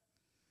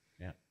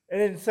 And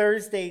then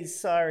Thursdays,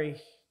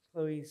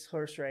 Chloe's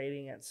horse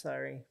riding at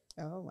Sorry.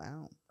 Oh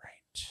wow.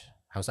 Right.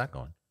 How's that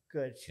going?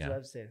 Good, she Yeah.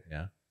 loves it.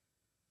 Yeah.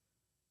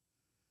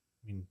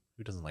 I mean,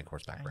 who doesn't like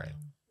horseback I riding?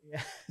 know.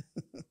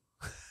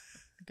 Yeah,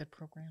 Good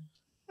program.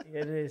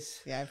 it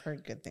is. Yeah, I've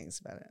heard good things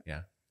about it.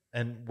 Yeah.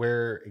 And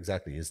where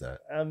exactly is that?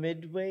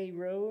 Midway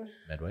Road.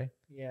 Medway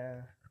Yeah,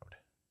 Road.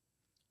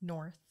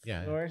 North.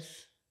 Yeah.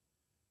 north.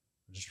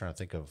 I'm just trying to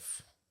think of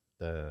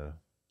the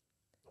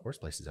horse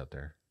places out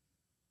there.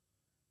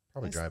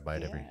 Probably Has drive by it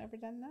Thea every. ever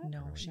done that?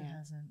 No, she No.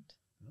 hasn't.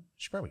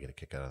 She probably get a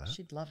kick out of that.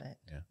 She'd love it.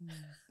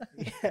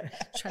 Yeah. Yeah.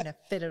 Trying to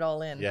fit it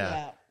all in.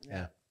 Yeah.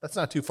 Yeah. That's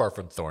not too far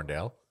from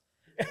Thorndale.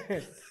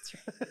 It's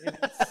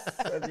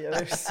on the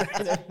other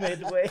side of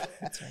Midway.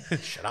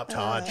 Shut up,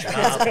 Todd. Shut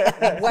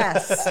up.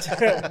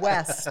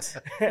 West.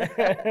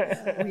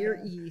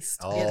 We're east.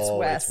 Oh, it's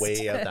west. it's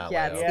way out that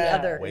Yeah, way. it's okay. the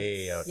other.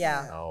 Way out.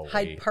 Yeah. Oh,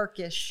 Hyde way.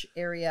 Parkish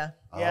area,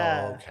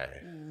 Yeah. Oh,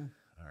 okay.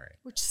 All right.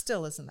 which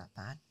still isn't that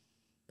bad.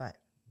 But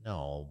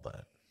No,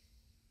 but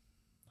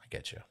I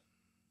get you.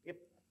 Yep.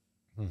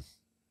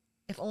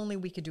 if only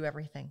we could do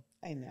everything.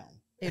 I know.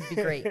 It'd be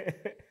great.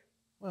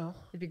 Well,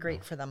 It'd be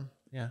great for them.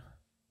 yeah.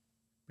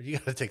 But you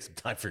got to take some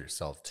time for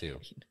yourself too.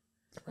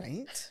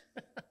 Right?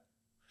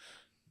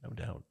 No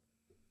doubt.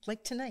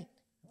 Like tonight.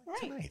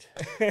 Tonight.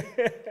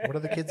 What are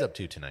the kids up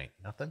to tonight?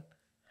 Nothing?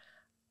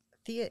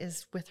 Thea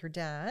is with her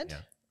dad. Yeah.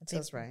 So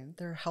is Ryan.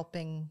 They're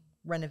helping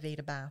renovate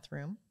a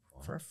bathroom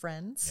for a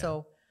friend.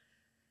 So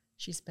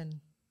she's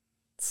been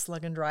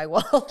slugging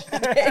drywall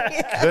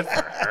today. Good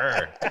for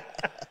her.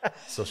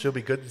 So she'll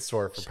be good and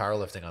sore for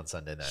powerlifting on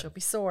Sunday then. She'll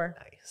be sore.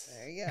 Nice.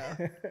 There you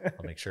go.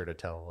 I'll make sure to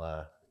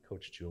tell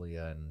Coach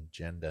Julia and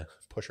Jen to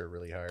push her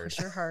really hard. Push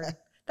her hard.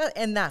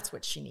 And that's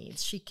what she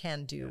needs. She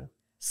can do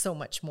so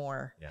much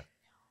more Yeah.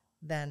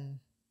 than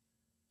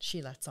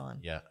she lets on.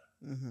 Yeah.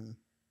 Mm-hmm.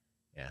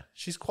 Yeah.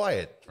 She's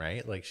quiet,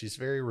 right? Like she's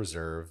very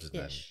reserved. And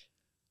then Ish.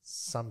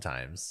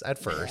 sometimes, at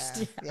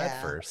first, Yeah.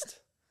 at first,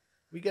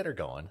 we get her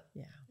going.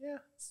 Yeah. Yeah.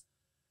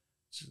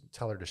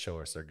 Tell her to show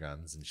us their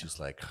guns, and she's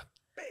like,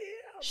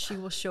 She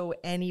will show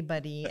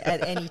anybody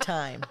at any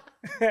time.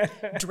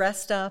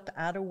 Dressed up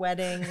at a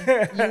wedding,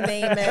 you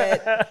name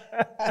it.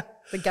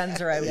 The guns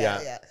are out.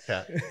 yeah.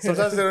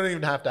 Sometimes they don't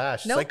even have to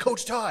ask. She's Nope. like,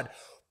 Coach Todd,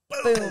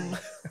 Boom.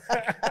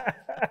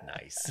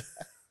 Nice.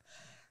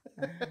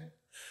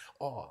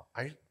 Oh,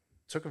 I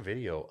took a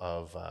video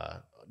of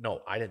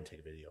no, I didn't take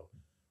a video.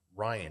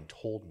 Ryan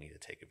told me to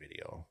take a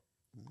video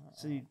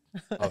So you,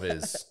 of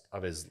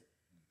his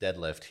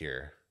deadlift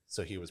here.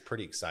 So he was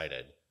pretty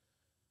excited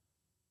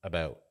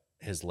about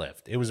his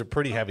lift. It was a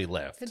pretty heavy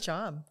lift. Good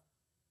job.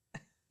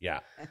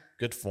 Yeah.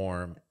 Good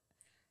form.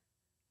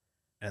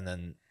 And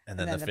then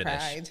the finish.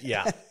 pride.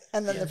 Yeah.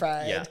 And then the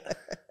pride. Yeah.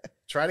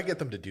 Try to get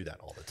them to do that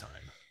all the time.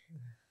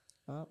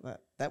 Well,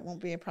 that won't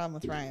be a problem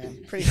with Ryan.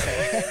 I'm pretty sure.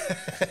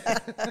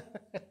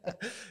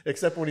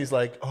 Except when he's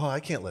like, "Oh,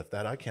 I can't lift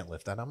that. I can't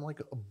lift that." I'm like,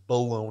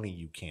 "Baloney,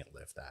 you can't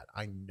lift that.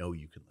 I know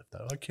you can lift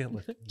that. I can't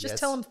lift it." Just Yes.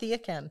 tell him Thea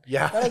can.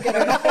 Yeah. That'll get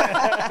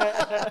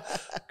her.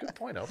 Good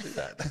point. I'll do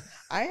that.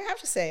 I have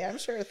to say, I'm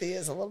sure Thea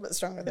is a little bit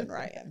stronger than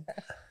Ryan.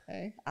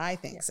 Okay? I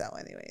think so,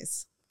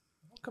 anyways.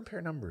 We'll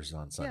compare numbers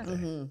on Sunday.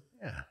 Mm-hmm.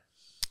 Yeah.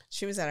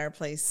 She was at our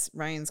place.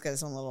 Ryan's got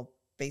his own little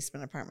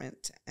basement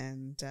apartment,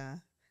 and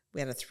we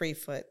had a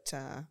 3-foot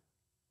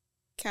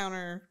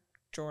counter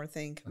drawer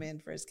thing come in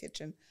for his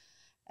kitchen.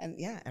 And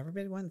yeah,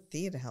 everybody wanted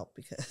Thea to help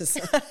because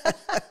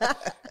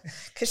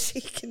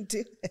she can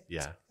do it.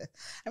 Yeah.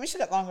 I mean, she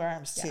got longer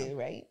arms too,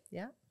 right?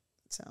 Yeah.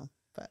 So,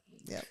 but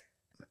yeah.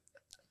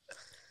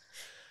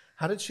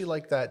 How did she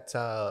like that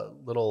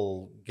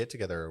little get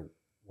together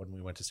when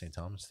we went to St.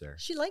 Thomas there?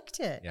 She liked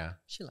it. Yeah.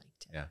 She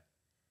liked it. Yeah.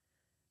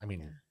 I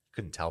mean,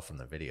 couldn't tell from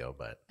the video,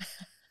 but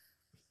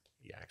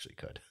you actually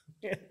could.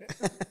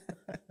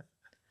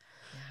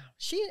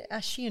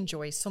 She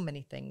enjoys so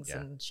many things, Yeah.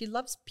 and she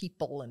loves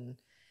people and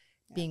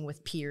being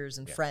with peers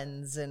and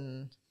friends,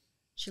 and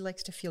she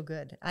likes to feel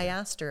good. I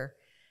asked her,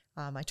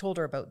 I told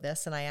her about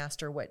this, and I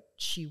asked her what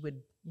she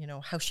would,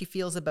 how she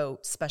feels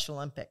about Special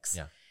Olympics.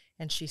 Yeah.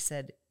 And she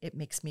said, it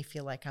makes me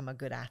feel like I'm a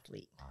good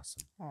athlete.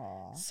 Awesome.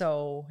 Aww.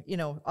 So,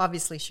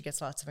 obviously she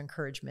gets lots of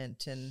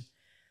encouragement, and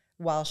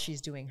while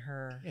she's doing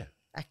her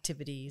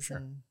activities,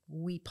 and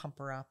we pump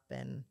her up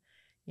and,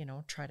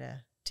 try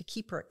to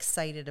keep her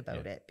excited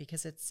about it,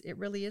 because it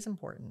really is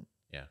important.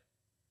 Yeah.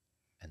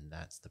 And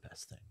that's the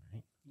best thing,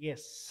 right?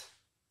 yes.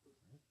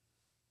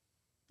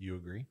 You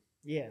agree?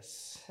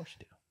 Yes. Of course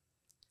you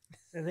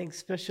do. I think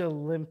Special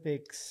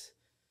Olympics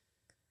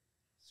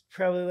is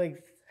probably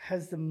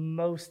has the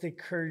most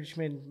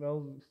encouragement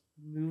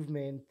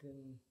movement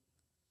than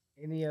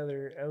any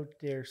other out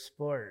there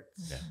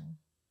sports. Yeah.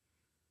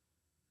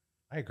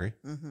 I agree.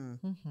 Mm-hmm.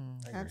 Mm-hmm.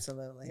 I agree.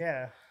 Absolutely.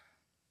 Yeah.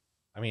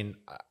 I mean,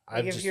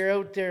 Like if you're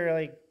out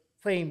there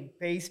playing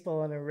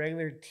baseball on a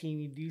regular team,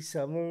 you do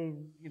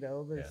something,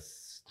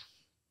 that's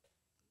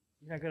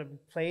you're not gonna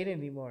play it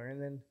anymore.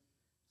 And then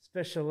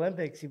Special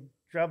Olympics, you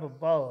drop a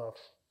ball off.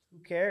 Who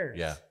cares?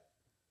 Yeah,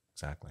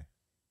 exactly.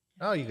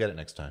 Oh, you get it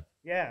next time.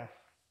 Yeah.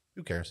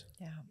 Who cares?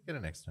 Yeah. You get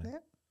it next time.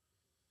 Yep.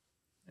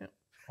 Yeah.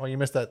 Oh, you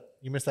missed that.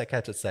 You missed that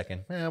catch at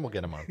second. We'll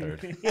get him on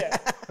third. Yeah.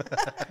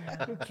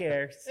 Who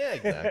cares? Yeah,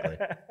 exactly.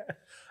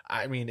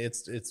 I mean,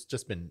 it's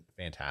just been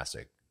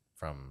fantastic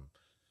from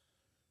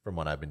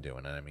what I've been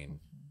doing, and I mean,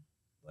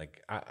 I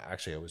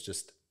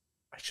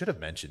should have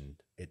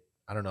mentioned it.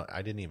 I don't know.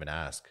 I didn't even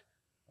ask.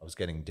 I was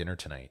getting dinner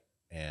tonight,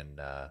 and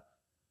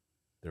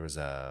there was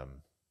a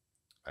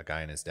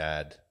guy and his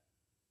dad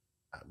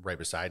right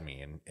beside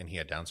me, and he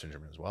had Down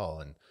syndrome as well,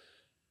 and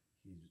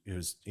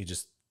he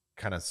just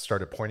kind of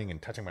started pointing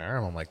and touching my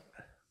arm. I'm like,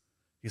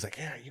 he's like,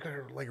 yeah, you got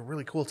a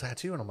really cool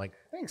tattoo, and I'm like,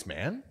 thanks,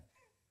 man.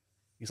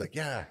 He's like,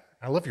 yeah,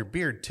 I love your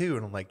beard too,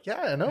 and I'm like,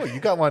 yeah, I know, you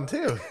got one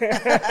too.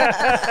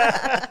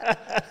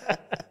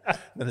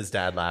 Then his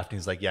dad laughed, and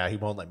he's like, yeah, he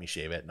won't let me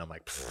shave it, and I'm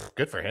like,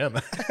 good for him.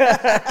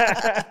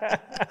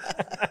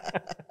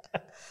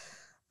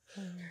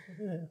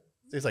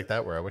 Things like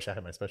that where I wish I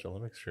had my Special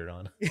Olympics shirt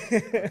on.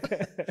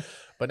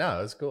 But no,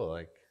 it was cool.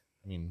 I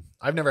mean,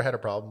 I've never had a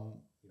problem.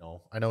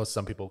 I know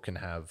some people can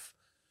have,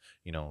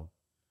 I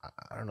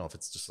don't know if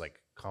it's just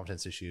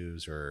confidence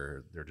issues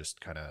or they're just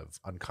kind of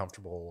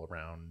uncomfortable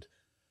around,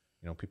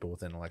 people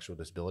with intellectual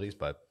disabilities.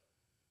 But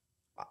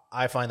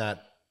I find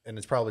that, and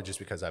it's probably just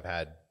because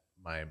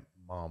my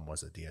mom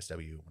was a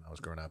DSW when I was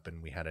growing up,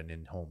 and we had an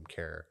in-home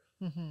care.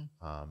 Mm-hmm.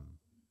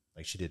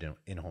 She did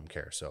in-home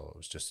care, so it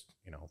was just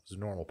it was a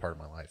normal part of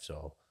my life,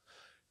 so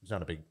it's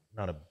not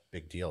a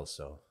big deal.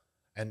 So,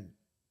 and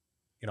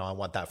I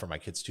want that for my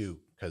kids too,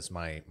 because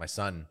my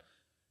son,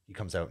 he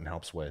comes out and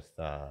helps with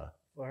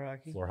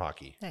floor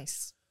hockey.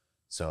 Nice.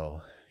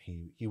 So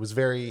he was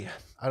very,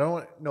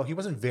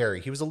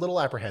 he was a little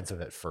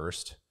apprehensive at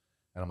first,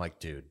 and I'm like,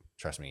 dude,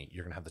 trust me,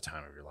 you're gonna have the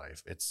time of your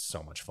life. It's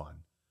so much fun.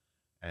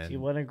 And If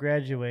you want to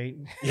graduate.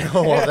 yeah,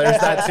 well,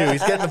 there's that too.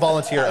 He's getting the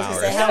volunteer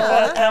hours.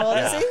 How old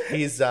is he?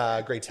 He's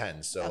grade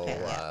 10, so Okay,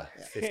 yeah.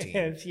 15.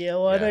 If you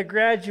want to Yeah.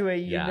 graduate,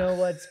 you Yeah. know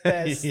what's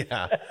best.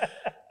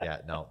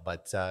 No,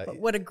 but But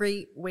what a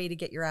great way to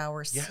get your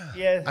hours. yeah.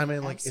 Yes. I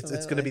mean, it's going to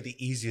Absolutely. be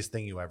the easiest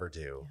thing you ever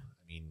do.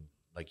 I mean,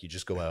 you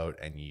just go out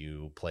and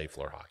you play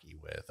floor hockey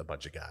with a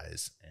bunch of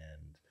guys,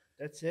 and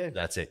That's it.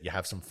 that's it. You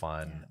have some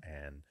fun,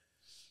 and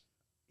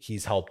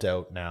he's helped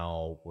out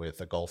now with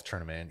a golf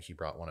tournament. He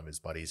brought one of his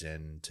buddies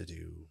in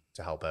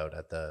to help out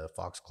at the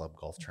Fox Club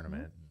golf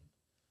tournament.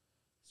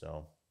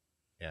 So,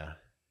 yeah,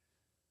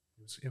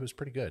 it was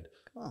pretty good.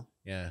 Cool.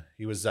 Yeah,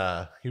 he was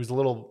a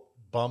little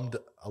bummed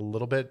a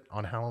little bit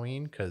on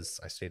Halloween because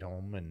I stayed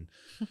home and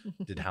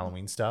did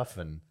Halloween stuff,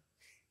 and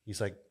he's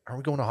like, "Are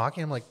we going to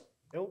hockey?" I'm like,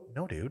 Nope.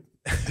 "No, dude,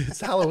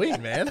 it's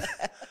Halloween, man."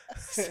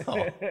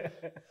 So,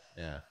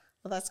 yeah.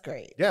 Well, that's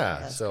great. Yeah,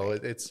 That's so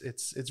great.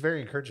 it's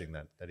very encouraging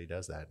that he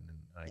does that, and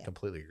I Yeah.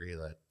 completely agree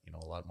that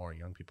a lot more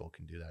young people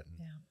can do that, and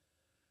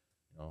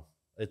Yeah.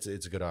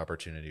 it's a good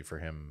opportunity for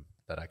him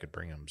that I could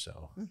bring him.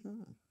 So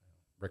Mhm.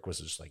 Rick was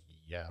just like,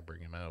 "Yeah,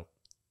 bring him out."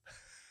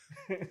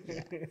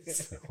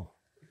 So,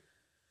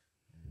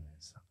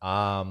 anyways,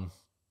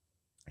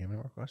 you have any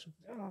more questions?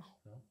 Oh,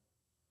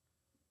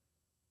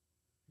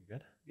 You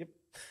good? yep.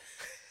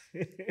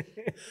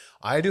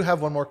 I do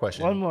have one more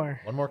question. One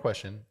more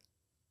question,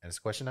 and it's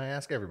a question I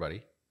ask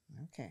everybody.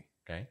 Okay.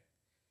 Okay,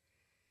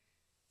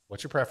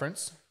 what's your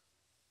preference?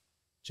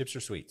 Chips or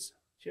sweets?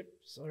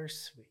 Chips or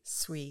sweets?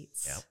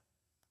 Sweets. Yeah.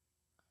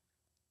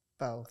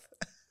 Both.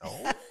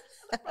 Oh.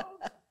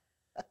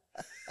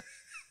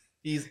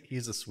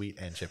 He's a sweet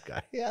and chip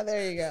guy Yeah,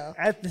 there you go.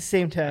 At the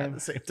same at time. the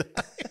same time.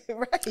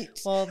 Right.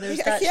 Well,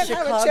 there's I that can't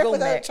have a chip Chicago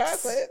without mix.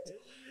 chocolate.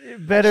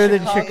 Better than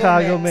Chicago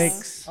Chicago mix.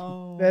 mix.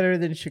 Oh. Better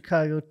than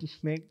Chicago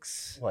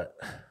mix. What?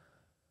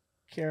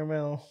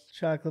 Caramel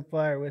chocolate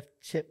bar with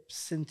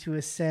chips into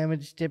a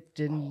sandwich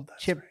dipped in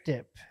chip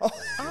dip.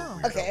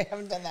 Oh. Okay, I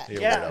haven't done that. You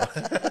Yeah.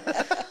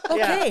 weirdo.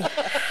 Okay.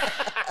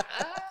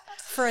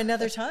 For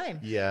another time.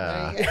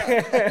 Yeah.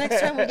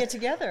 Next time we get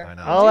together. I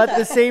know. All at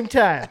the same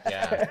time.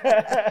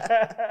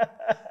 Yeah.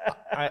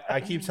 I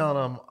keep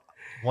telling him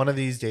one of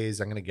these days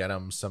I'm gonna get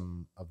him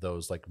some of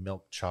those like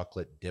milk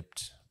chocolate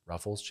dipped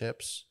Ruffles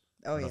chips.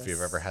 I Oh, don't know if you've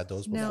yes. ever had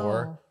those No.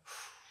 before.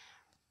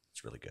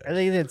 It's really good. I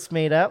think it's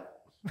made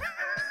up.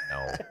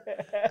 No,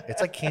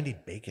 it's like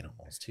candied bacon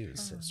almost too.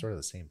 It's sort of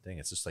the same thing.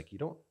 It's just like you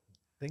don't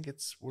think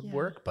would Yeah.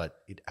 work, but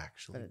it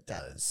actually But it does.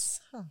 does.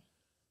 Huh.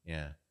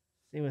 Yeah.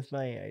 Same with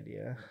my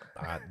idea.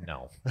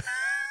 No.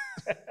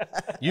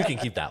 You can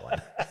keep that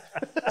one.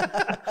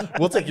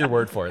 We'll take your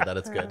word for it that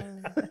it's good.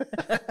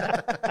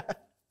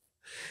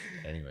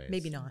 Anyways.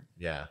 Maybe not.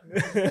 Yeah.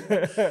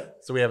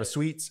 So we have a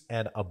sweets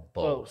and a both.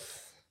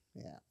 Both.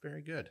 Yeah.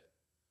 Very good.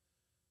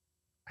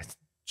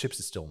 Chips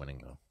is still winning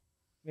though.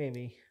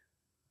 Maybe.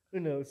 Who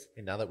knows?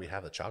 And now that we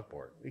have the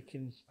chalkboard, We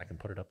can. I can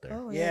put it up there.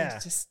 Oh, Yeah. yeah.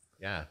 Just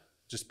Yeah.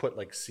 Just put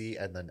like C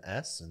and then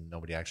S and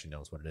nobody actually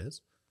knows what it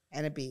is.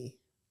 and a B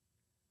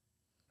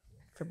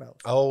for both.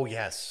 Oh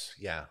yes.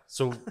 Yeah.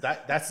 So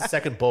that's the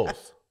second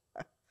both.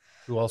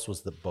 Who else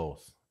was the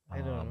both? I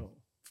don't know.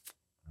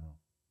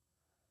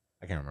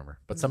 I can't remember.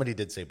 But somebody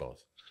did say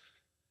both.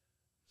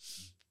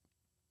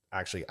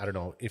 Actually, I don't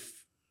know if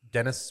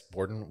Dennis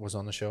Borden was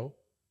on the show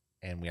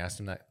and we asked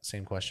him that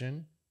same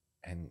question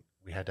and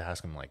we had to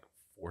ask him like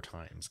 4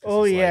 times. 'cause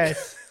Oh he's like-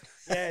 yes,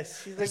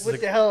 yes. He's like, He's what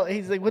like, the hell?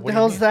 He's like, what what the do you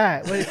hell's mean?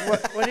 that?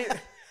 What do you,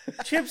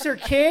 chips or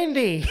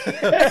candy?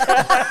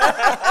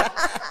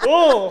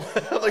 Oh,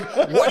 I'm like,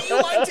 what do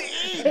you like to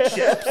eat?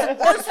 Chips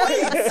or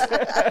sweets?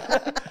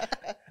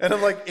 And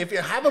I'm like, if you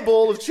have a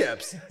bowl of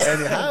chips and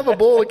you have a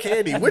bowl of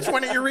candy, which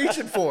one are you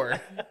reaching for?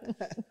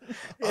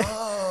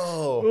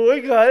 Oh. oh my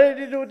god! I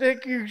didn't know what the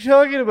heck you're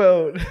talking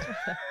about.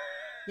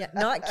 Yeah,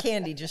 not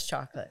candy, just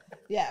chocolate.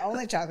 Yeah,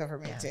 only chocolate for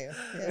me too.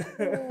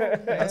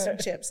 Yeah. Some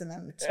chips and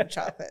then some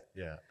chocolate.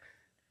 Yeah.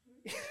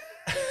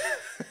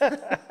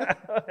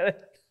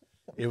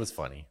 It was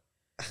funny.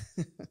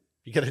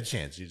 You get a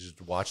chance, you just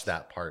watch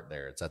that part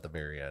there. It's at the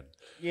very end.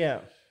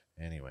 Yeah.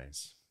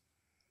 Anyways.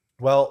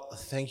 Well,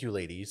 thank you,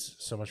 ladies,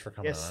 so much for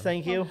coming Yes. on.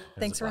 Thank you. It was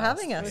Thanks a for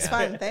blast. having us. It was Yeah.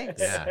 fun.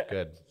 Thanks. Yeah,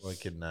 good. We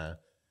can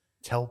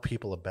tell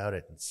people about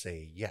it and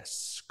say,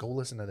 yes, go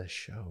listen to this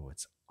show.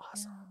 It's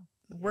awesome.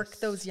 Work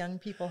those young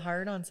people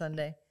hard on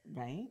Sunday.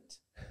 Right?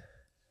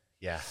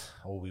 Yeah.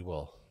 Oh, we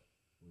will.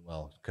 We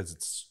will. Because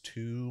it's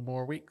 2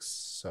 more weeks.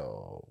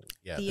 So,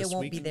 yeah. Thea this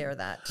won't week- be there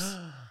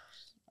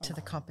to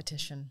the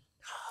competition.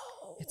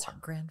 It's her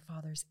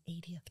grandfather's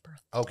 80th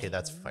birthday. Okay,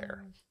 that's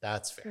fair.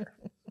 That's fair.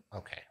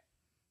 Okay.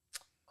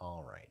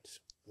 All right.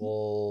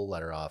 We'll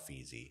let her off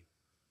easy.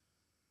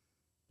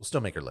 We'll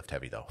still make her lift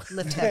heavy, though.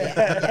 Lift heavy.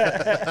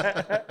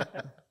 Yeah.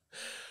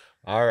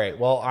 All right.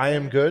 Well, I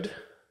am good.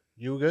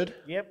 You good?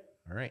 Yep.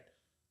 All right.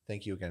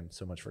 Thank you again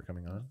so much for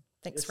coming on.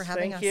 Thanks Yes, for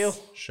having thank us.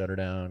 you. Shut her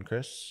down,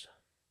 Chris.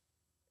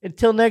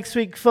 Until next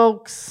week,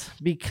 folks.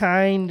 Be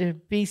kind.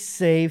 Be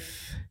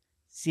safe.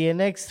 See you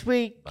next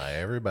week. Bye,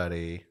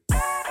 everybody.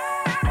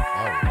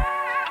 All right.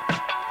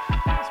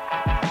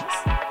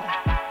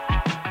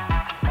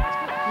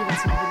 You haven't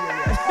seen the video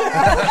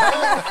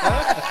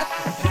yet.